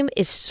 Crime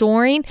is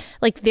soaring.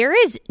 There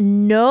is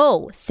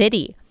no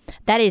city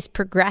that is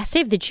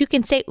progressive, that you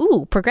can say,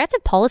 ooh,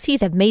 progressive policies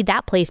have made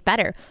that place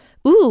better.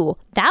 Ooh,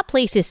 that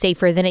place is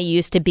safer than it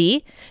used to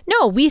be.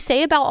 No, we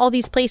say about all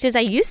these places, I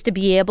used to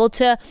be able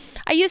to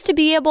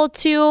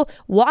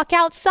walk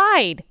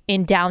outside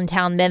in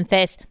downtown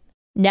Memphis.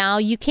 Now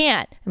you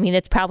can't. I mean,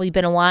 it's probably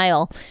been a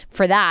while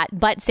for that.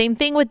 But same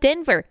thing with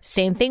Denver,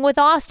 same thing with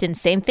Austin,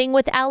 same thing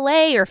with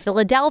LA or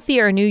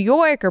Philadelphia or New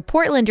York or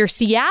Portland or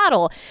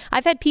Seattle.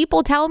 I've had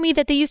people tell me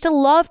that they used to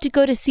love to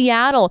go to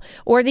Seattle,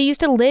 or they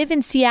used to live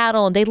in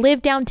Seattle and they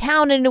lived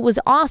downtown and it was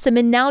awesome.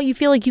 And now you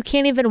feel like you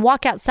can't even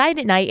walk outside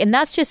at night. And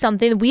that's just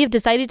something that we have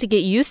decided to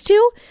get used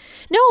to.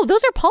 No,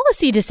 those are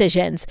policy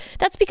decisions.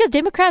 That's because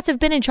Democrats have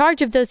been in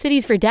charge of those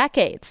cities for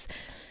decades.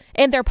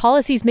 And their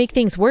policies make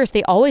things worse.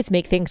 They always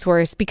make things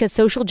worse because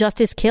social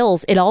justice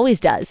kills. It always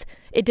does.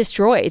 It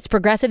destroys.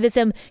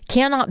 Progressivism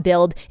cannot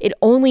build. It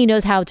only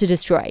knows how to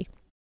destroy.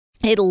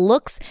 It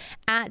looks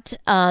at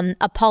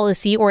a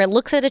policy, or it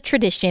looks at a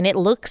tradition. It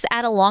looks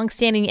at a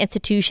longstanding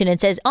institution and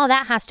says, oh,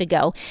 that has to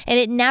go. And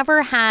it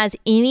never has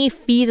any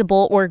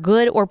feasible or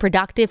good or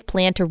productive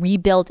plan to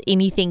rebuild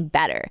anything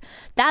better.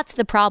 That's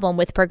the problem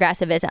with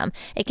progressivism.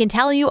 It can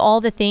tell you all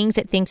the things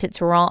it thinks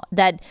it's wrong,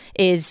 that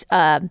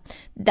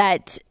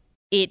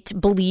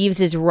it believes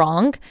is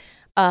wrong,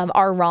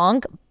 are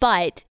wrong,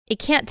 but it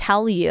can't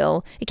tell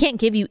you, it can't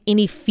give you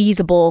any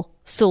feasible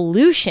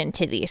solution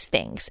to these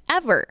things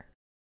ever.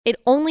 It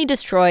only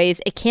destroys.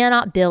 It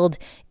cannot build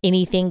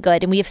anything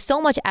good. And we have so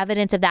much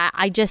evidence of that.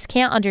 I just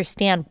can't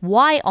understand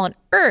why on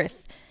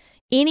earth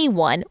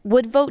anyone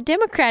would vote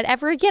Democrat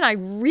ever again. I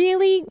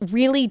really,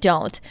 really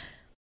don't.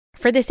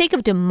 For the sake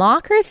of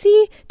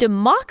democracy?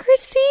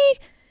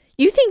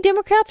 You think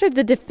Democrats are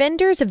the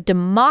defenders of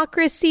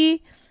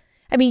democracy?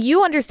 I mean,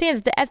 you understand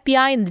that the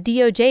FBI and the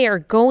DOJ are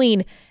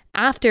going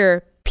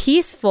after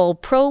peaceful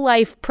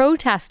pro-life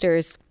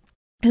protesters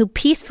who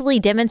peacefully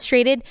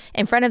demonstrated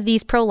in front of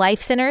these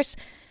pro-life centers.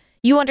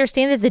 You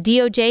understand that the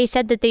DOJ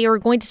said that they were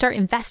going to start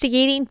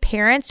investigating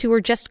parents who were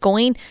just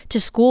going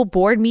to school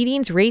board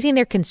meetings, raising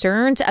their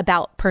concerns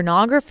about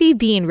pornography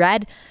being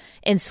read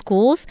in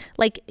schools.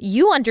 Like,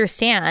 you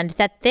understand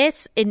that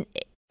this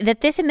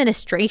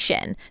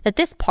administration, that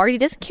this party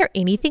doesn't care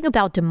anything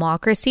about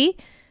democracy.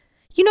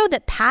 You know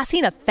that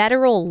passing a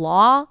federal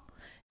law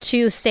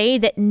to say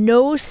that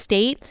no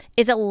state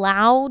is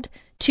allowed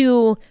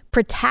to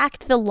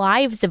protect the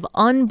lives of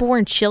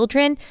unborn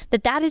children,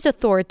 that is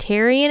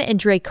authoritarian and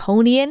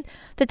draconian,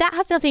 that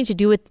has nothing to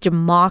do with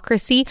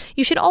democracy.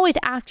 You should always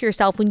ask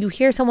yourself, when you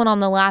hear someone on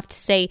the left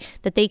say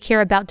that they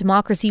care about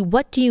democracy,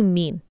 what do you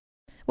mean?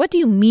 What do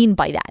you mean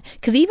by that?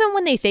 Because even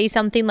when they say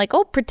something like,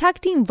 oh,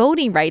 protecting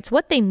voting rights,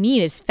 what they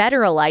mean is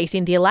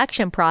federalizing the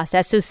election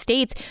process so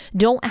states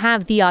don't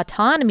have the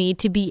autonomy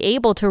to be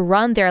able to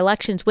run their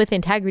elections with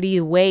integrity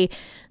the way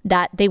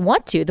that they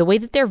want to, the way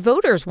that their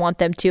voters want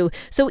them to.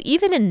 So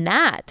even in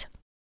that,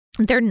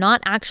 they're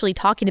not actually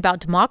talking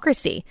about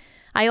democracy.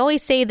 I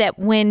always say that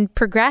when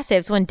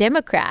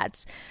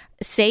Democrats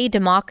say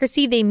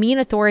democracy, they mean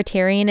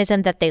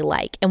authoritarianism that they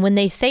like. And when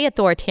they say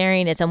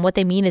authoritarianism, what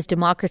they mean is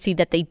democracy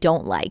that they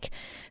don't like.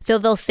 So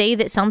they'll say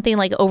that something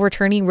like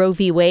overturning Roe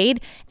v.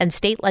 Wade and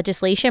state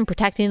legislation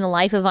protecting the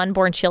life of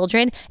unborn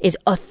children is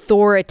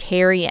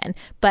authoritarian.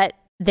 But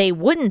they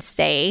wouldn't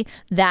say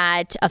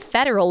that a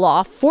federal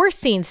law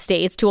forcing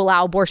states to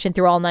allow abortion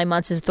through all 9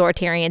 months is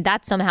authoritarian.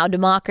 That's somehow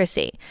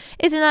democracy.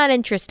 Isn't that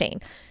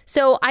interesting?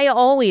 So I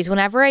always,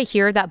 whenever I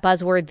hear that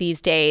buzzword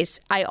these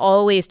days, I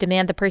always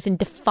demand the person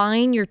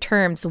define your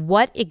terms.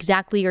 What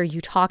exactly are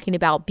you talking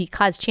about?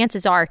 Because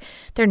chances are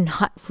they're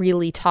not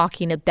really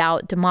talking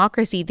about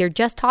democracy. They're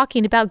just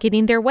talking about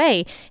getting their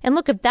way. And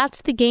look, if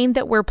that's the game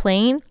that we're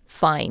playing,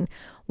 fine.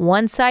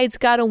 One side's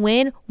got to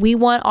win. We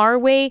want our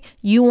way.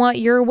 You want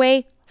your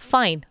way.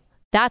 Fine.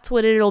 That's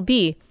what it'll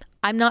be.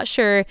 I'm not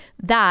sure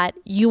that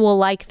you will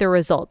like the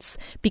results,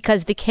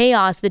 because the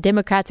chaos the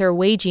Democrats are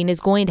waging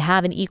is going to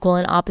have an equal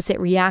and opposite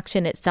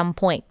reaction at some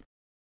point.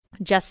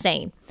 Just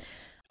saying.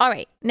 All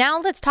right, now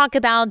let's talk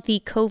about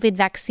the COVID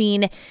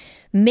vaccine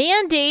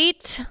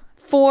mandate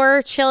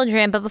for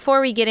children. But before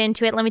we get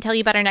into it, let me tell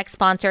you about our next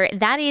sponsor.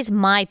 That is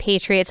My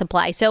Patriot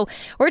Supply. So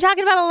we're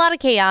talking about a lot of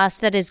chaos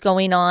that is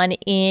going on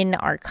in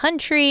our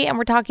country, and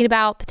we're talking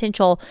about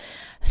potential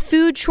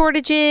food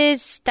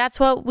shortages. That's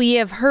what we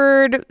have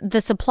heard.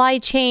 The supply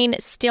chain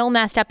still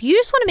messed up. You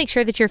just want to make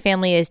sure that your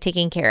family is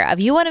taken care of.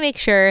 You want to make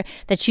sure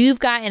that you've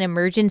got an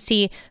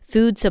emergency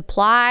food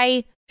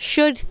supply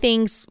should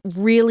things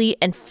really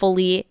and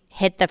fully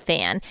hit the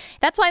fan.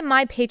 That's why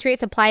My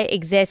Patriot Supply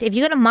exists. If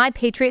you go to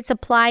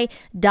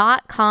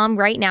mypatriotsupply.com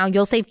right now,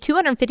 you'll save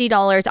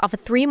 $250 off a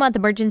 3-month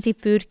emergency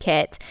food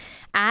kit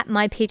at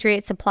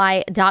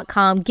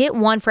mypatriotsupply.com. Get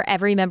one for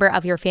every member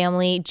of your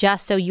family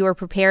just so you are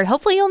prepared.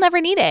 Hopefully you'll never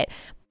need it,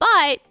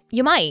 but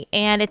you might,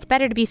 and it's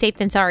better to be safe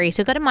than sorry.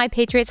 So go to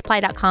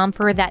mypatriotsupply.com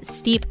for that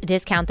steep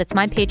discount. That's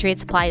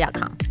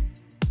mypatriotsupply.com.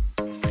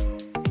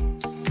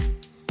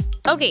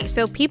 Okay,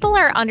 so people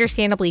are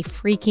understandably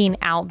freaking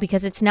out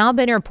because it's now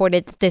been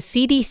reported that the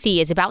CDC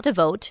is about to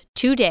vote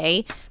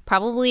today,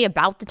 probably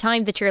about the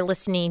time that you're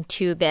listening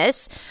to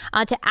this,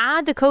 to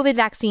add the COVID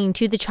vaccine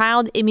to the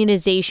child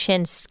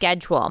immunization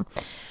schedule.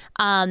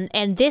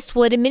 And this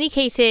would, in many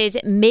cases,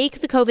 make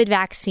the COVID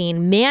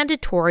vaccine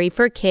mandatory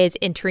for kids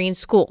entering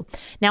school.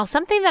 Now,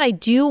 something that I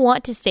do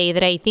want to say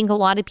that I think a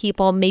lot of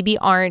people maybe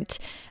aren't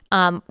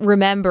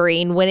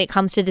remembering when it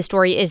comes to the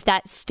story is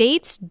that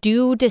states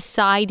do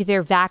decide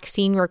their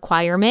vaccine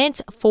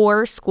requirements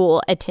for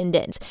school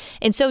attendance.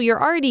 And so you're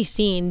already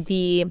seeing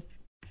the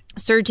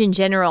Surgeon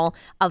General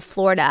of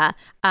Florida,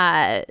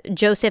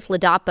 Joseph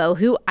Ladapo,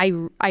 who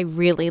I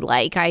really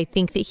like. I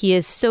think that he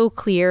is so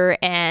clear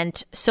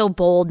and so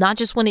bold, not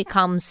just when it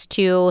comes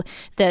to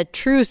the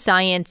true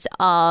science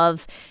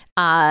of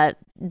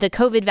the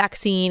COVID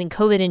vaccine and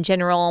COVID in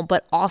general,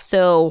 but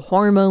also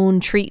hormone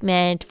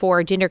treatment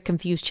for gender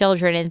confused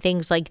children and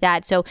things like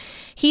that. So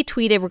he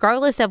tweeted,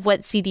 regardless of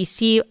what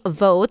CDC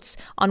votes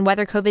on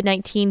whether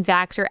COVID-19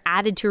 vax are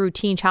added to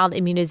routine child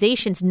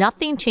immunizations,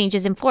 nothing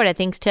changes in Florida.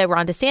 Thanks to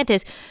Ron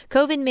DeSantis,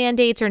 COVID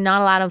mandates are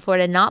not allowed in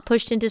Florida, not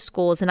pushed into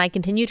schools, and I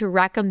continue to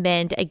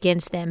recommend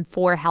against them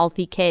for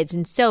healthy kids.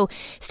 And so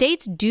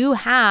states do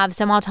have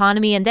some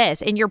autonomy in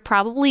this, and you're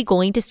probably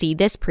going to see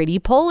this pretty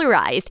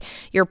polarized.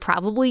 You're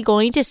probably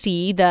going to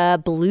see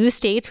the blue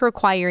states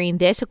requiring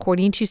this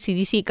according to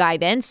CDC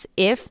guidance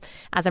if,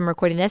 as I'm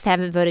recording this, they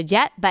haven't voted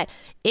yet, but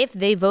if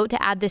they vote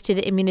to add this to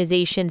the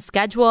immunization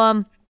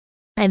schedule,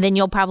 and then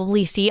you'll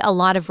probably see a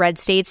lot of red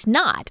states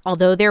not,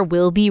 although there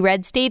will be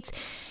red states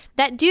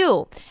that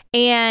do.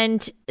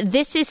 And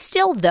this is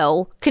still,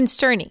 though,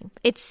 concerning.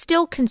 It's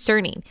still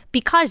concerning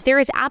because there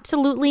is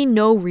absolutely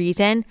no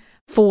reason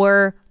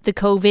for the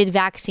COVID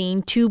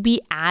vaccine to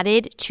be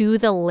added to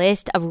the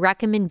list of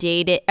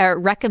recommended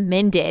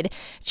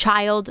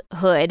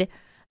childhood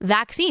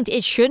vaccines.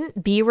 It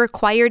shouldn't be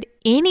required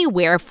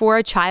anywhere for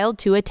a child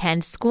to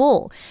attend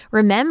school.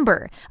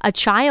 Remember, a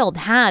child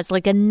has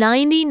like a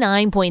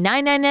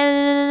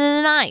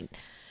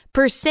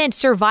 99.9999%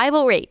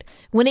 survival rate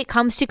when it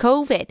comes to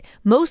COVID.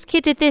 Most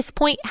kids at this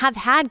point have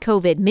had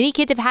COVID. Many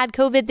kids have had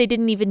COVID. They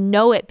didn't even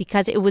know it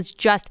because it was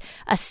just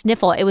a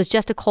sniffle. It was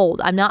just a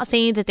cold. I'm not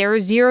saying that there are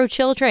zero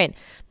children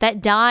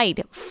that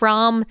died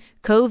from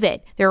COVID.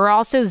 There were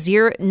also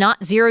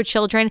not zero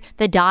children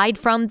that died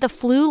from the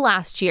flu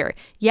last year.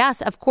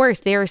 Yes, of course,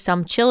 there are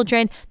some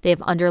children. They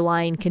have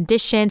underlying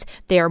conditions.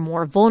 They are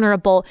more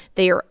vulnerable.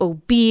 They are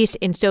obese.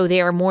 And so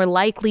they are more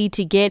likely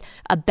to get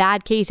a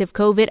bad case of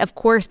COVID. Of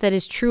course, that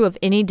is true of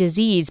any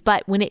disease.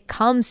 But when it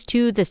comes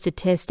to the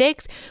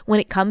statistics, when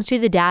it comes to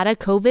the data,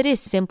 COVID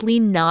is simply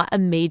not a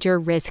major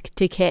risk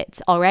to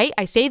kids. All right.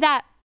 I say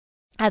that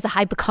as a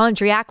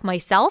hypochondriac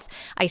myself.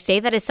 I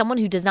say that as someone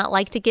who does not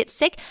like to get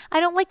sick.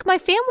 I don't like my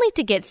family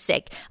to get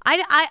sick.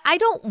 I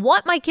don't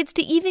want my kids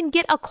to even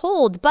get a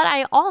cold, but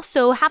I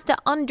also have to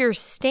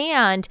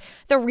understand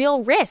the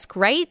real risk,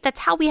 right? That's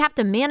how we have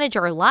to manage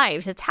our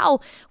lives. It's how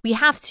we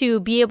have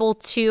to be able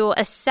to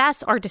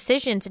assess our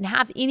decisions and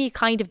have any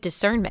kind of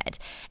discernment.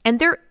 And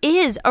there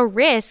is a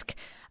risk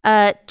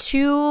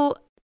to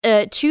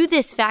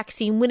this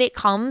vaccine when it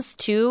comes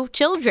to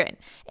children.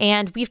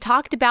 And we've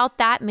talked about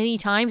that many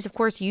times. Of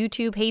course,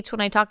 YouTube hates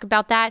when I talk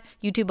about that.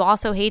 YouTube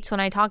also hates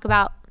when I talk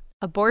about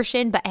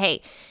abortion. But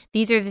hey,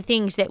 these are the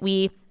things that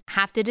we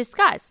have to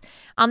discuss.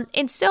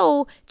 And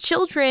so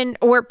children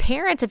or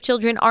parents of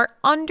children are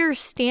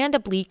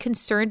understandably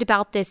concerned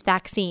about this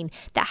vaccine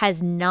that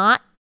has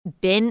not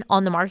been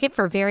on the market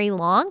for very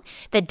long,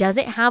 that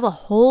doesn't have a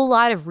whole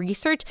lot of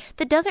research,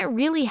 that doesn't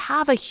really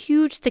have a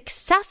huge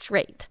success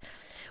rate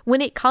when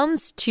it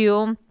comes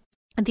to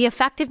the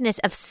effectiveness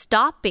of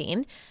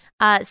stopping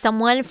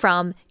someone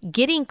from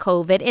getting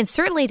COVID, and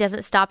certainly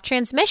doesn't stop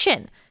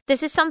transmission.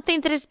 This is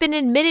something that has been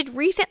admitted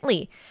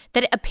recently,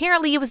 that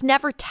apparently it was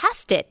never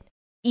tested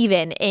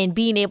even in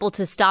being able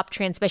to stop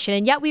transmission.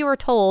 And yet we were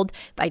told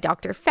by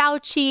Dr.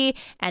 Fauci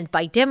and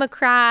by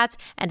Democrats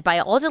and by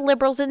all the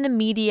liberals in the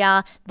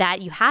media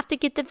that you have to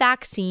get the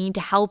vaccine to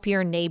help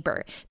your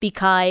neighbor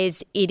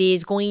because it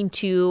is going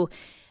to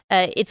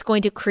it's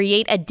going to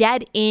create a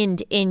dead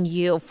end in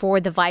you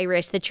for the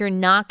virus that you're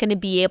not going to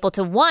be able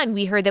to. One,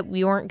 we heard that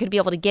we weren't going to be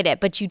able to get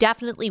it, but you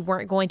definitely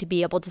weren't going to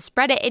be able to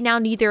spread it. And now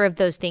neither of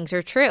those things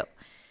are true.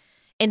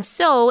 And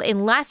so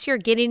unless you're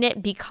getting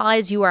it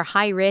because you are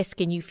high risk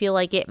and you feel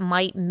like it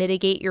might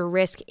mitigate your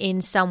risk in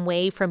some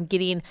way from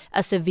getting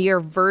a severe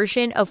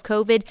version of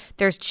COVID,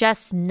 there's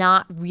just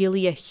not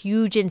really a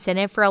huge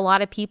incentive for a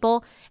lot of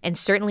people, and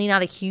certainly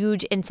not a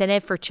huge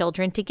incentive for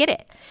children to get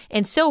it.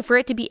 And so for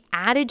it to be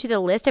added to the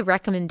list of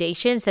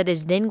recommendations that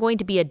is then going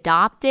to be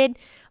adopted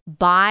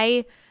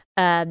by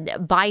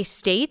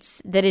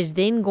states, that is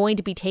then going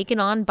to be taken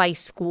on by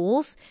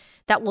schools,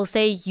 that will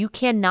say you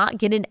cannot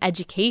get an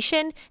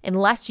education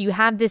unless you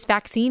have this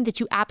vaccine that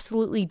you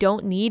absolutely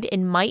don't need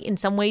and might in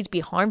some ways be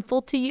harmful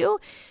to you.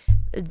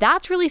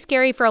 That's really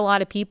scary for a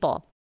lot of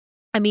people.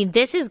 I mean,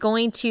 this is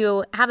going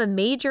to have a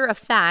major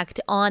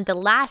effect on the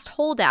last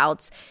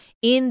holdouts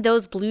in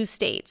those blue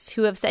states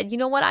who have said, you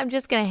know what, I'm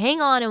just going to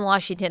hang on in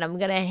Washington. I'm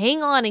going to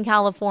hang on in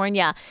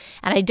California,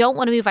 and I don't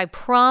want to move. I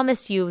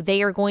promise you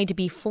they are going to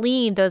be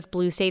fleeing those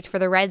blue states for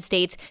the red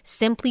states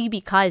simply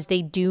because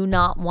they do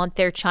not want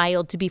their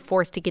child to be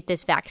forced to get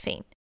this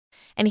vaccine.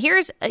 And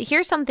here's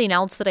something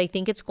else that I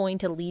think it's going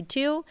to lead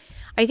to.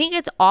 I think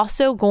it's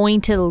also going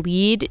to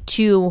lead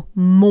to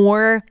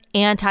more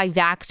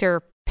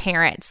anti-vaxxer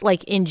parents,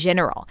 like in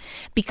general,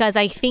 because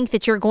I think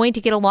that you're going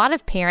to get a lot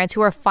of parents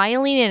who are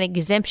filing an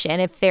exemption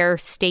if their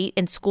state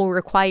and school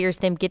requires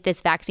them get this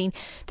vaccine.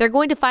 They're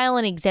going to file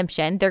an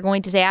exemption. They're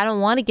going to say, I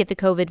don't want to get the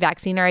COVID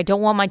vaccine, or I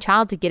don't want my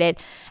child to get it.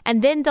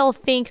 And then they'll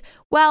think,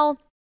 well,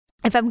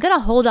 if I'm going to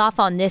hold off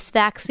on this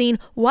vaccine,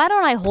 why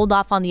don't I hold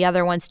off on the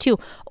other ones too?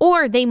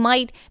 Or they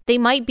might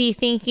be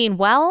thinking,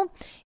 well,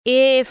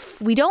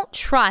 if we don't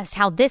trust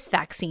how this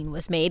vaccine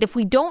was made, if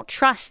we don't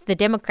trust the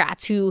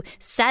Democrats who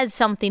said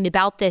something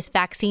about this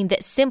vaccine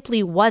that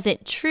simply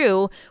wasn't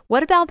true,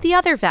 what about the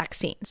other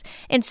vaccines?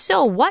 And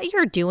so what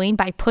you're doing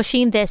by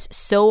pushing this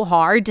so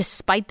hard,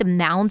 despite the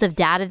mounds of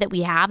data that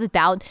we have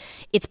about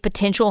its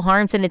potential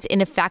harms and its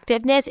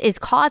ineffectiveness, is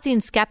causing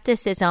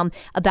skepticism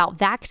about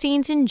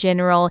vaccines in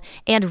general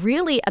and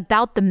really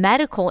about the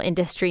medical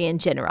industry in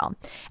general.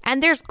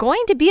 And there's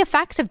going to be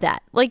effects of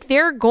that. Like,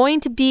 there are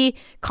going to be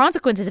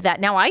consequences of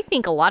that. Now, I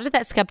think a lot of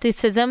that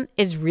skepticism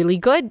is really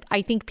good.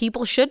 I think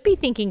people should be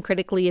thinking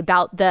critically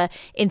about the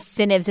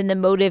incentives and the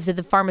motives of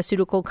the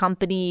pharmaceutical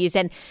companies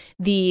and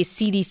the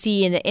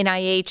CDC and the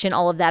NIH and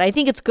all of that. I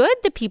think it's good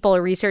that people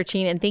are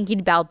researching and thinking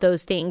about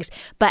those things,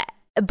 but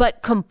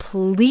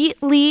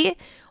completely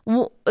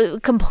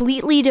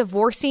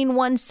divorcing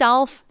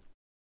oneself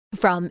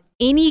from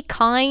any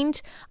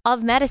kind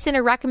of medicine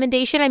or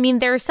recommendation. I mean,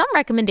 there are some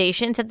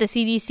recommendations that the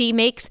CDC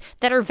makes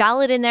that are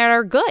valid and that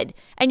are good.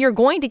 And you're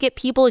going to get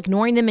people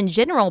ignoring them in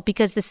general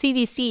because the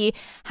CDC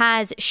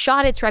has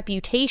shot its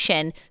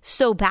reputation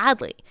so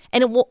badly.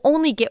 And it will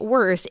only get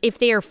worse if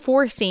they are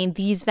forcing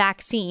these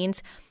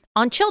vaccines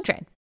on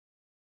children.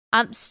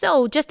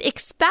 So just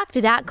expect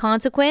that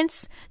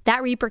consequence,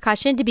 that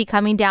repercussion to be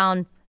coming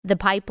down the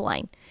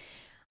pipeline.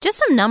 Just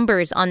some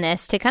numbers on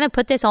this to kind of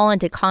put this all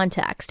into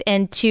context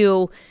and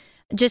to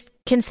just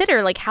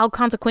consider like how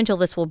consequential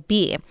this will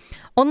be.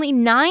 Only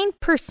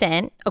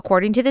 9%,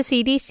 according to the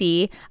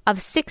CDC, of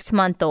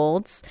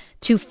 6-month-olds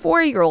to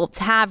 4-year-olds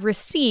have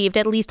received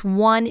at least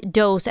one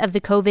dose of the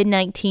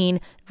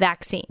COVID-19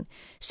 vaccine.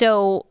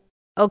 So,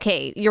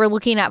 okay, you're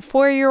looking at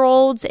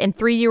 4-year-olds and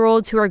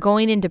 3-year-olds who are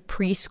going into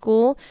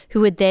preschool who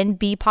would then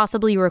be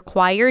possibly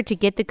required to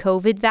get the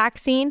COVID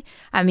vaccine.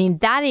 I mean,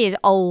 that is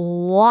a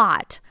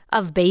lot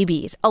of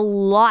babies, a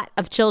lot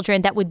of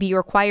children that would be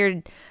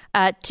required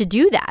to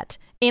do that.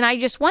 And I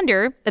just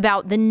wonder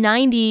about the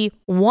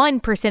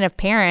 91% of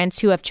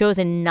parents who have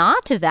chosen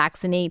not to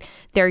vaccinate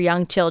their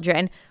young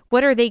children.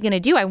 What are they going to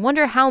do? I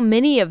wonder how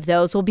many of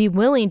those will be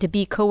willing to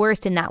be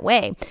coerced in that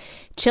way.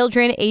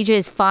 Children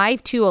ages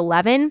 5 to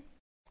 11,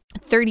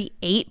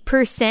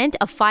 38%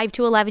 of 5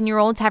 to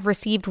 11-year-olds have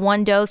received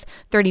one dose,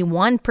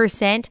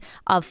 31%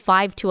 of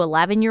 5 to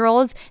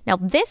 11-year-olds. Now,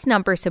 this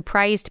number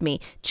surprised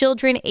me.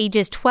 Children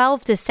ages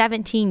 12 to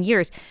 17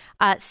 years,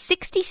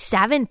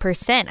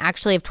 67%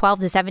 actually of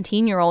 12 to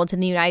 17-year-olds in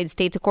the United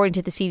States, according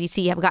to the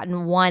CDC, have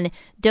gotten one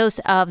dose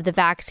of the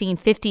vaccine.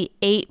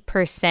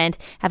 58%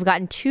 have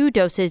gotten 2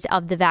 doses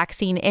of the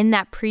vaccine in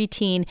that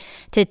preteen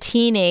to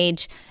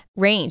teenage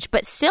range.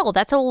 But still,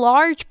 that's a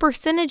large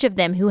percentage of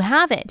them who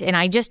haven't. And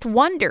I just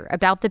wonder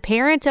about the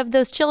parents of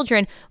those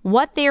children,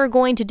 what they are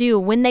going to do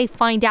when they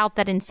find out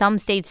that in some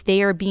states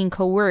they are being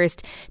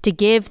coerced to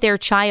give their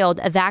child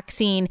a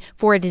vaccine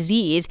for a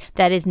disease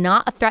that is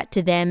not a threat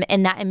to them,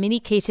 and that in many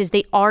cases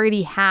they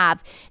already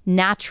have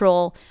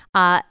natural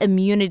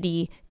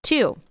immunity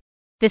to.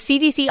 The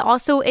CDC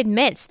also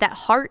admits that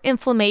heart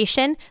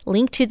inflammation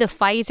linked to the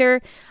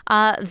Pfizer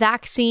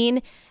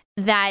vaccine,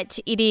 that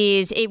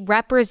it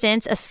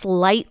represents a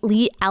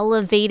slightly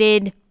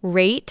elevated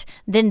rate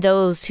than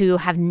those who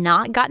have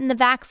not gotten the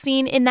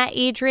vaccine in that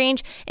age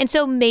range. And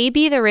so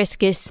maybe the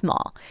risk is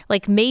small.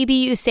 Like maybe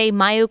you say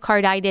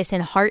myocarditis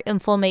and heart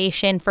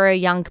inflammation for a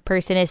young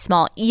person is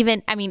small.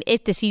 Even, I mean,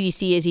 if the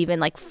CDC is even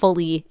like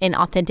fully and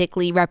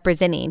authentically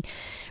representing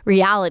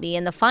reality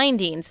and the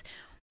findings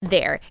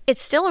there,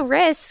 it's still a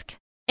risk.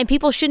 And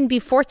people shouldn't be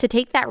forced to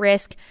take that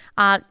risk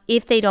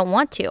if they don't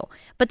want to.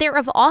 But there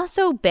have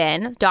also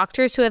been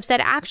doctors who have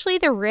said, actually,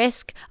 the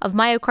risk of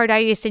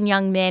myocarditis in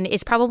young men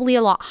is probably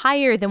a lot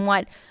higher than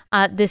what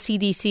the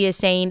CDC is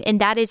saying.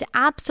 And that is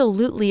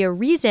absolutely a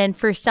reason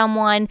for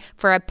someone,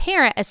 for a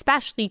parent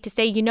especially, to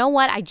say, you know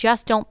what, I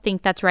just don't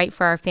think that's right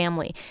for our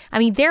family. I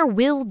mean, there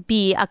will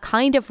be a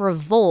kind of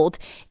revolt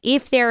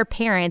if there are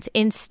parents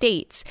in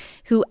states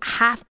who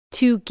have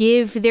to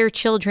give their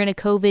children a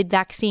COVID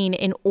vaccine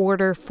in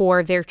order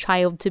for their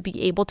child to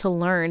be able to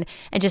learn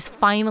and just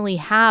finally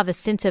have a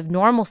sense of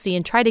normalcy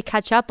and try to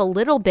catch up a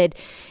little bit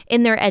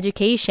in their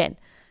education.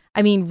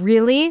 I mean,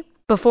 really,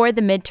 before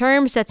the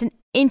midterms, that's an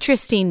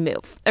interesting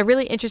move, a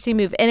really interesting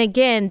move. And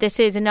again, this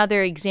is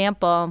another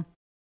example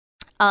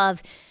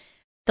of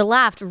the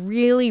left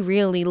really,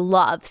 really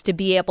loves to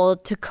be able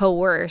to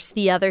coerce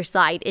the other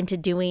side into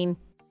doing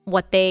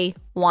what they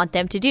want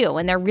them to do.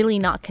 And they're really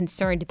not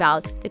concerned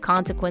about the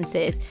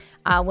consequences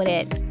when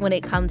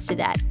it comes to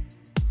that.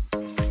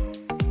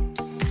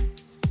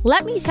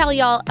 Let me tell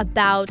y'all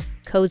about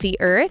Cozy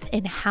Earth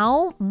and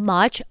how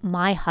much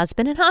my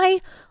husband and I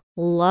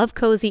love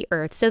Cozy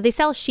Earth. So they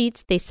sell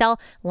sheets, they sell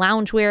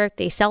loungewear,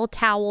 they sell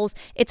towels.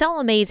 It's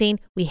all amazing.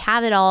 We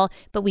have it all,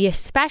 but we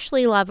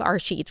especially love our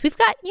sheets. We've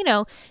got,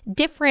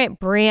 different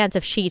brands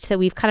of sheets that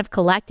we've kind of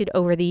collected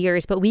over the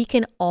years, but we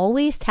can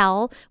always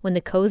tell when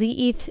the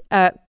Cozy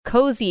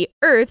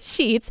Earth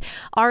sheets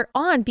are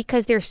on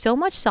because they're so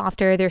much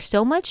softer, they're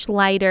so much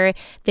lighter,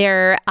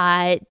 they're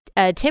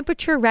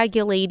temperature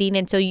regulating,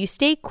 and so you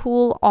stay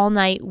cool all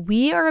night.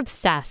 We are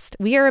obsessed.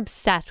 We are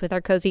obsessed with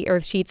our Cozy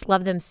Earth sheets.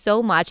 Love them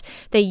so much.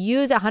 They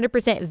use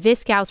 100%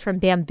 viscose from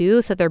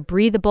bamboo, so they're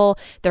breathable.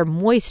 They're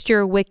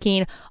moisture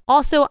wicking.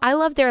 Also, I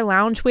love their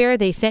loungewear.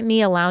 They sent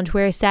me a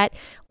loungewear set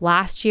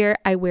last year.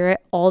 I wear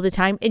it all the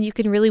time, and you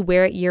can really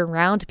wear it year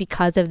round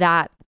because of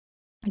that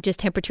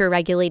just temperature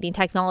regulating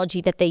technology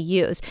that they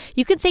use.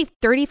 You can save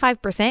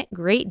 35%,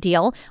 great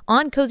deal,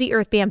 on Cozy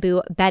Earth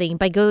bamboo bedding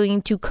by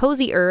going to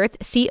Cozy Earth,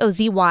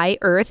 COZY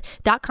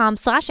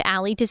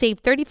Earth.com/Allie to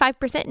save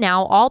 35%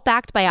 now, all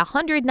backed by a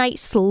 100-night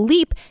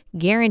sleep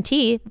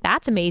guarantee.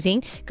 That's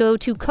amazing. Go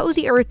to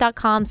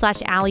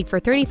CozyEarth.com/Allie for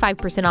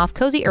 35% off,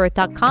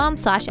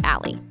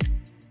 CozyEarth.com/Allie.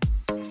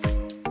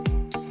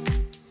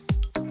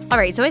 All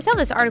right, so I saw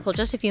this article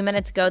just a few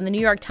minutes ago in the New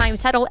York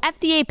Times titled,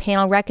 FDA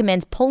panel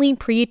recommends pulling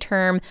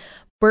preterm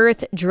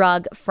birth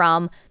drug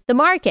from the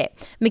market.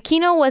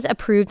 Makena was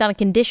approved on a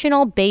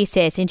conditional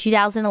basis in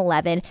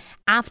 2011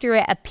 after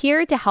it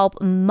appeared to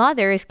help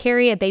mothers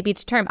carry a baby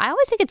to term. I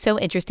always think it's so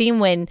interesting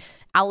when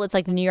outlets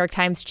like the New York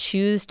Times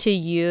choose to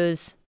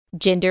use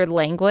gendered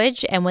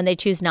language and when they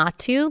choose not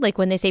to, like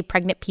when they say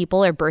pregnant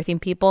people or birthing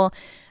people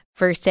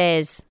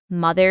versus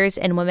mothers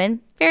and women.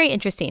 Very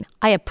interesting.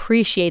 I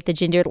appreciate the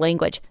gendered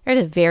language. There's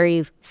a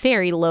very,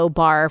 very low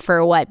bar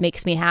for what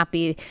makes me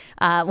happy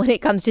when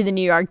it comes to the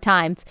New York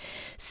Times.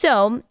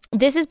 So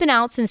this has been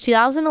out since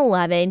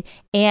 2011,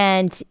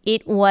 and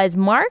it was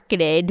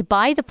marketed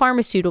by the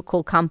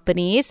pharmaceutical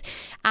companies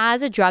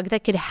as a drug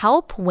that could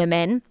help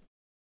women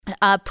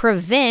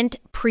prevent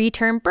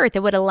preterm birth.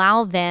 It would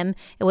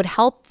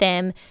help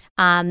them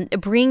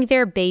bring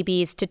their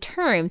babies to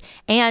term.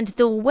 And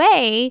the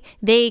way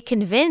they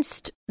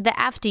convinced the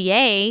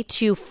FDA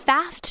to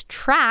fast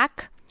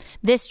track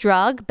this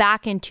drug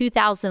back in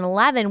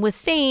 2011 was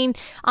saying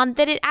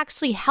that it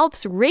actually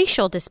helps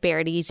racial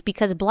disparities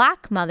because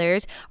Black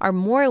mothers are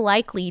more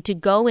likely to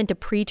go into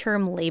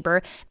preterm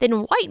labor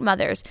than white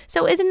mothers.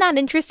 So isn't that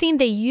interesting?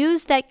 They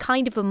use that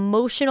kind of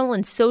emotional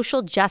and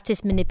social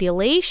justice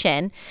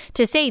manipulation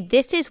to say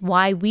this is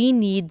why we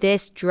need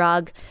this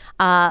drug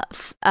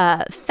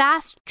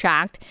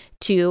fast-tracked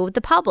to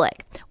the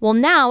public. Well,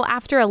 now,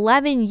 after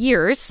 11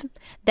 years,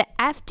 the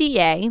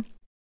FDA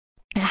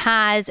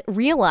has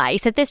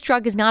realized that this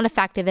drug is not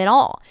effective at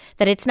all,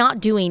 that it's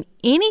not doing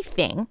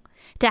anything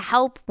to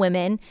help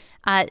women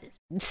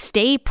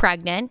stay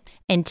pregnant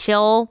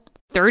until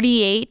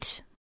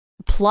 38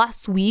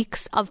 plus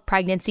weeks of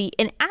pregnancy.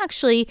 And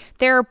actually,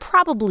 there are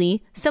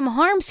probably some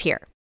harms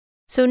here.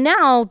 So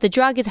now the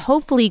drug is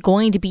hopefully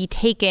going to be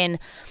taken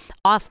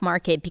off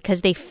market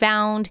because they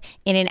found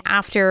in an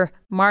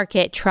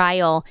after-market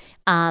trial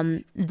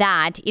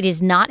that it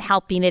is not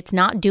helping. It's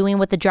not doing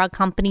what the drug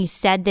company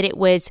said that it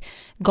was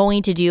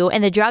going to do.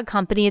 And the drug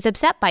company is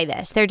upset by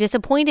this. They're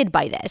disappointed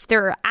by this.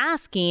 They're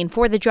asking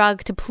for the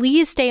drug to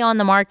please stay on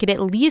the market,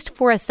 at least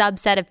for a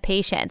subset of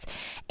patients.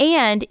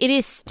 And it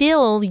is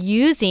still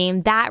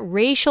using that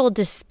racial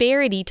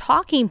disparity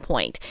talking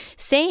point,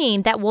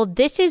 saying that, well,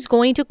 this is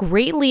going to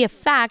greatly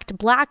affect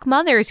Black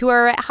mothers who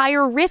are at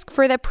higher risk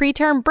for the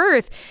preterm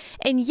birth.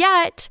 And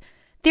yet,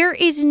 there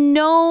is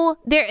no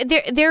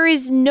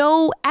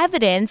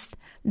evidence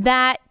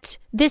that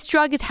this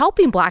drug is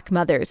helping Black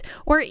mothers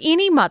or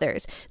any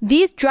mothers.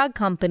 These drug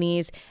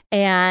companies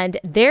and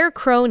their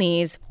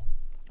cronies,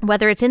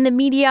 whether it's in the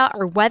media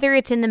or whether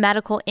it's in the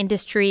medical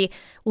industry,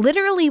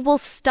 literally will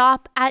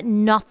stop at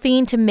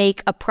nothing to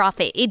make a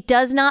profit. It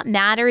does not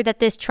matter that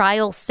this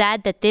trial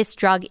said that this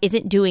drug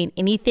isn't doing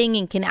anything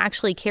and can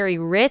actually carry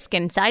risk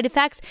and side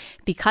effects.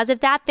 Because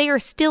of that, they are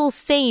still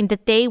saying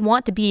that they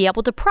want to be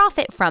able to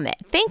profit from it.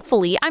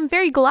 Thankfully, I'm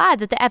very glad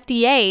that the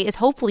FDA is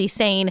hopefully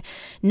saying,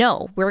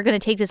 no, we're going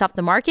to take this off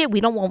the market.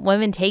 We don't want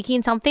women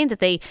taking something that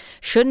they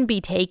shouldn't be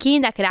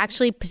taking that could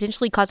actually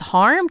potentially cause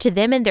harm to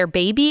them and their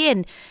baby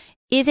and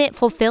isn't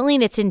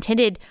fulfilling its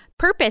intended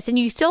purpose. And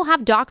you still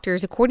have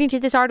doctors, according to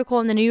this article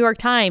in the New York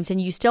Times, and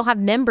you still have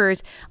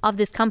members of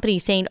this company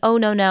saying, oh,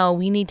 no,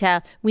 we need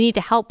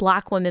to help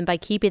Black women by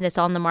keeping this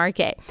on the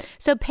market.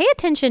 So pay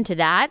attention to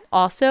that.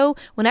 Also,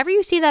 whenever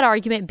you see that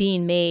argument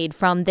being made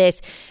from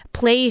this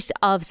place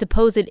of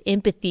supposed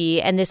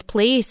empathy and this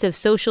place of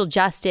social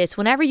justice,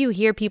 whenever you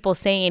hear people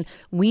saying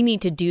we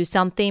need to do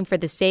something for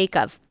the sake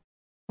of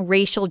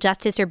racial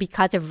justice or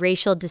because of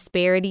racial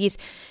disparities,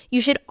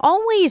 you should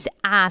always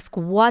ask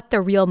what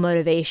the real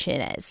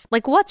motivation is.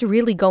 Like, what's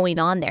really going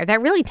on there?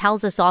 That really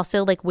tells us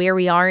also like where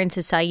we are in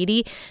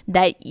society,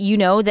 that, you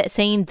know, that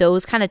saying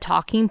those kind of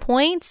talking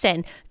points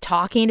and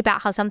talking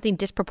about how something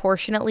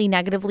disproportionately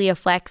negatively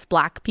affects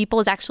Black people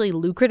is actually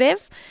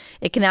lucrative.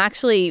 It can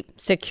actually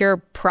secure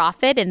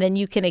profit, and then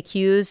you can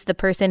accuse the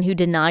person who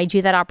denied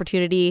you that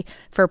opportunity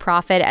for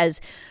profit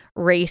as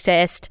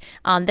racist.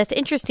 That's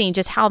interesting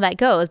just how that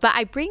goes. But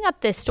I bring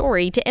up this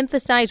story to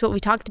emphasize what we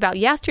talked about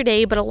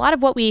yesterday, but a lot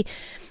of what we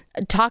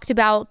talked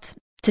about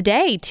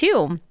today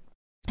too,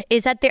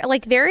 is that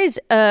there is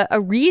a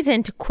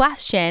reason to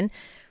question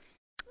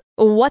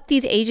what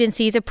these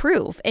agencies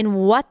approve and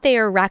what they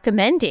are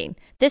recommending.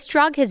 This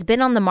drug has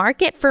been on the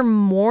market for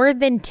more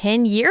than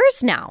 10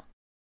 years now.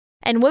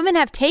 And women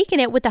have taken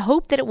it with the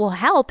hope that it will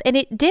help, and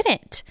it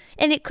didn't.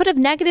 And it could have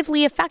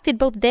negatively affected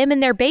both them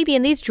and their baby,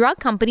 and these drug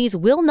companies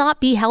will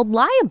not be held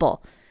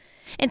liable.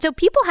 And so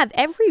people have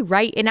every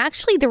right, and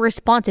actually the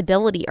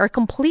responsibility, are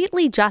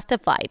completely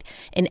justified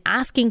in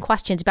asking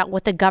questions about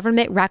what the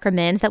government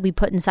recommends that we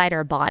put inside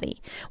our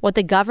body, what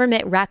the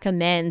government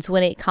recommends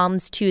when it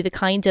comes to the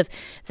kinds of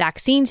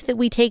vaccines that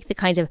we take, the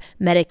kinds of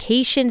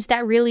medications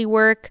that really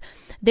work.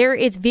 There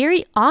is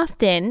very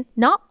often,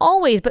 not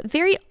always, but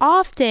very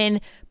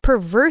often,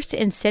 perverse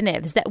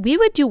incentives that we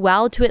would do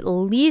well to at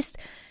least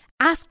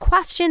ask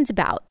questions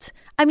about.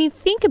 I mean,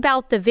 think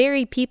about the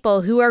very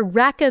people who are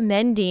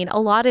recommending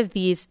a lot of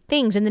these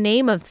things in the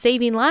name of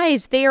saving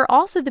lives. They are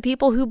also the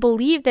people who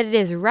believe that it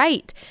is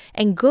right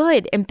and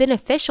good and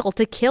beneficial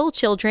to kill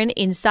children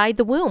inside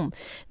the womb.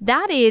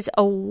 That is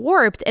a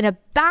warped and a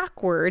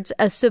backwards,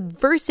 a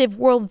subversive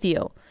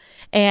worldview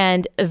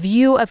and a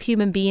view of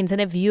human beings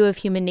and a view of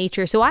human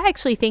nature. So I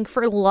actually think,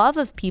 for love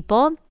of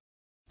people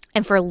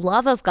and for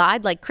love of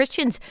God, like,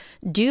 Christians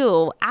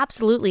do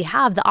absolutely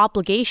have the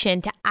obligation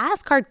to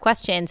ask hard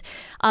questions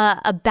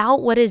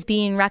about what is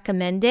being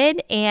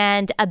recommended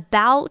and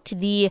about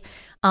the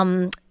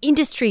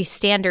industry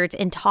standards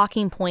and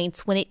talking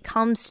points when it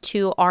comes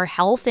to our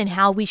health and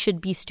how we should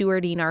be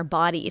stewarding our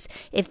bodies.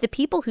 If the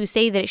people who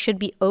say that it should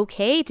be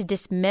okay to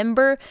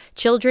dismember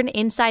children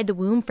inside the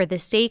womb for the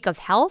sake of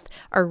health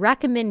are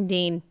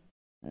recommending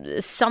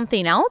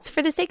something else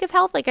for the sake of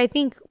health, like, I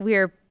think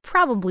we're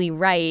probably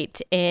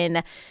right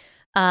in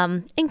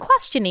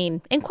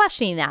questioning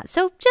that.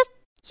 So just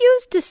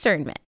use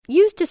discernment.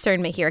 Use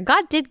discernment here.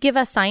 God did give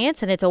us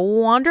science, and it's a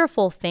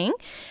wonderful thing,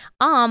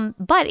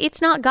 but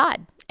it's not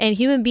God, and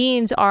human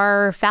beings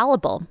are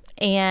fallible.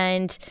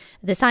 And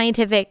the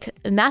scientific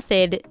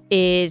method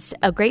is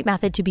a great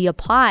method to be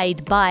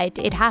applied, but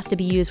it has to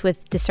be used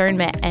with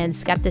discernment and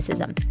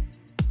skepticism.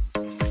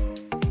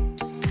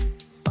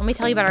 Let me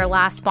tell you about our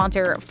last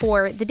sponsor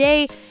for the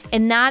day,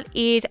 and that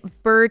is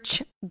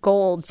Birch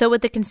Gold. So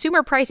with the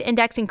consumer price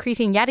index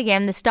increasing yet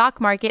again, the stock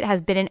market has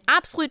been in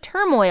absolute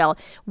turmoil.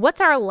 What's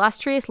our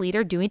illustrious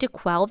leader doing to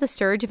quell the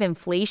surge of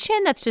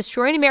inflation that's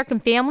destroying American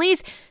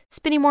families?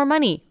 Spending more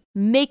money,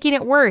 making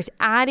it worse,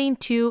 adding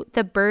to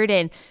the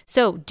burden.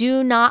 So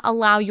do not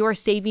allow your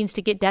savings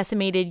to get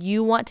decimated.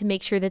 You want to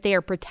make sure that they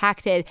are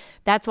protected.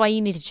 That's why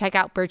you need to check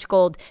out Birch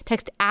Gold.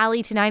 Text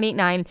Allie to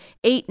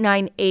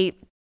 989-898.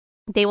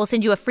 They will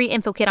send you a free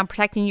info kit on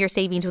protecting your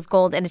savings with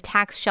gold and a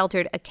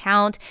tax-sheltered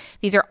account.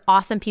 These are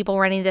awesome people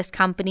running this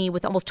company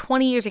with almost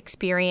 20 years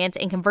experience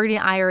in converting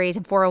IRAs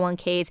and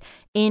 401ks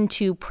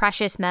into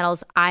precious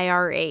metals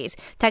IRAs.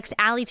 Text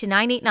Allie to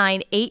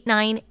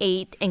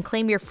 989-898 and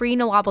claim your free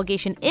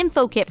no-obligation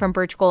info kit from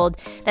Birch Gold.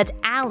 That's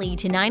Allie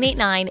to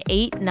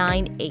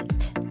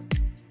 989-898.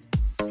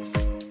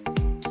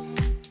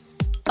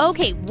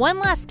 Okay, one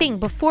last thing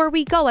before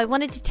we go. I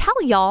wanted to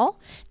tell y'all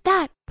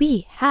that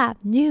we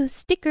have new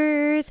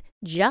stickers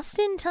just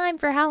in time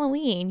for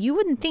Halloween. You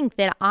wouldn't think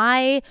that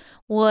I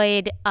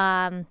would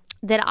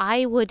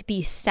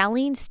be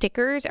selling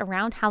stickers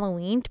around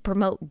Halloween to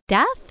promote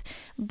death,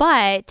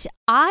 but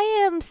I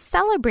am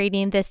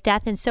celebrating this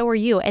death, and so are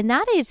you. And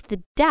that is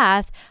the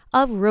death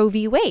of Roe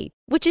v. Wade,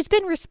 which has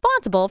been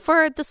responsible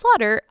for the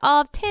slaughter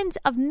of tens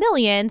of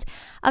millions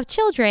of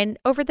children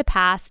over the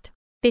past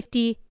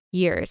 50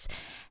 years.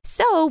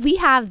 So we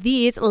have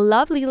these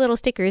lovely little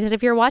stickers that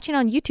if you're watching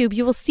on YouTube,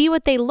 you will see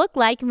what they look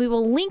like, and we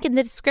will link in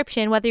the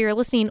description whether you're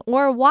listening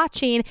or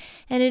watching.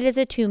 And it is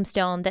a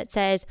tombstone that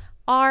says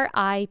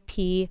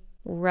R.I.P.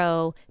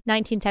 Roe,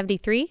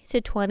 1973 to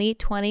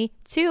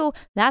 2022.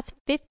 That's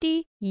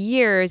 50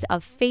 years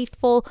of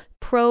faithful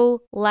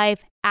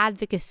pro-life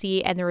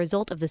advocacy and the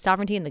result of the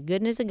sovereignty and the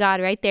goodness of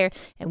God right there.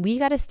 And we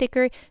got a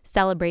sticker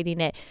celebrating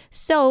it.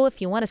 So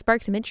if you want to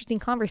spark some interesting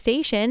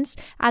conversations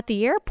at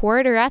the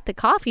airport or at the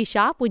coffee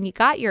shop when you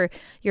got your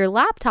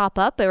laptop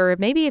up, or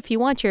maybe if you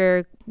want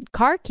your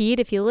car keyed,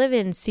 if you live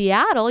in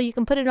Seattle, you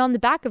can put it on the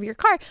back of your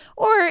car.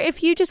 Or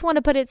if you just want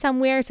to put it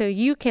somewhere so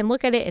you can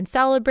look at it and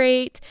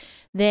celebrate,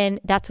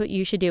 then that's what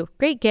you should do.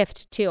 Great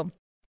gift too.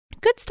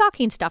 Good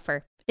stocking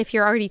stuffer if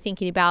you're already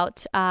thinking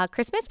about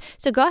Christmas.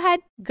 So go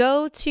ahead,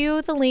 go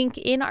to the link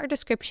in our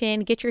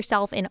description, get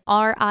yourself an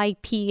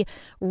RIP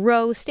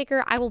Roe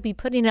sticker. I will be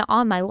putting it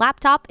on my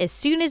laptop as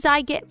soon as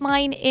I get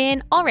mine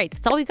in. All right,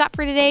 that's all we got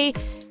for today.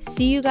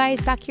 See you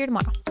guys back here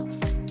tomorrow.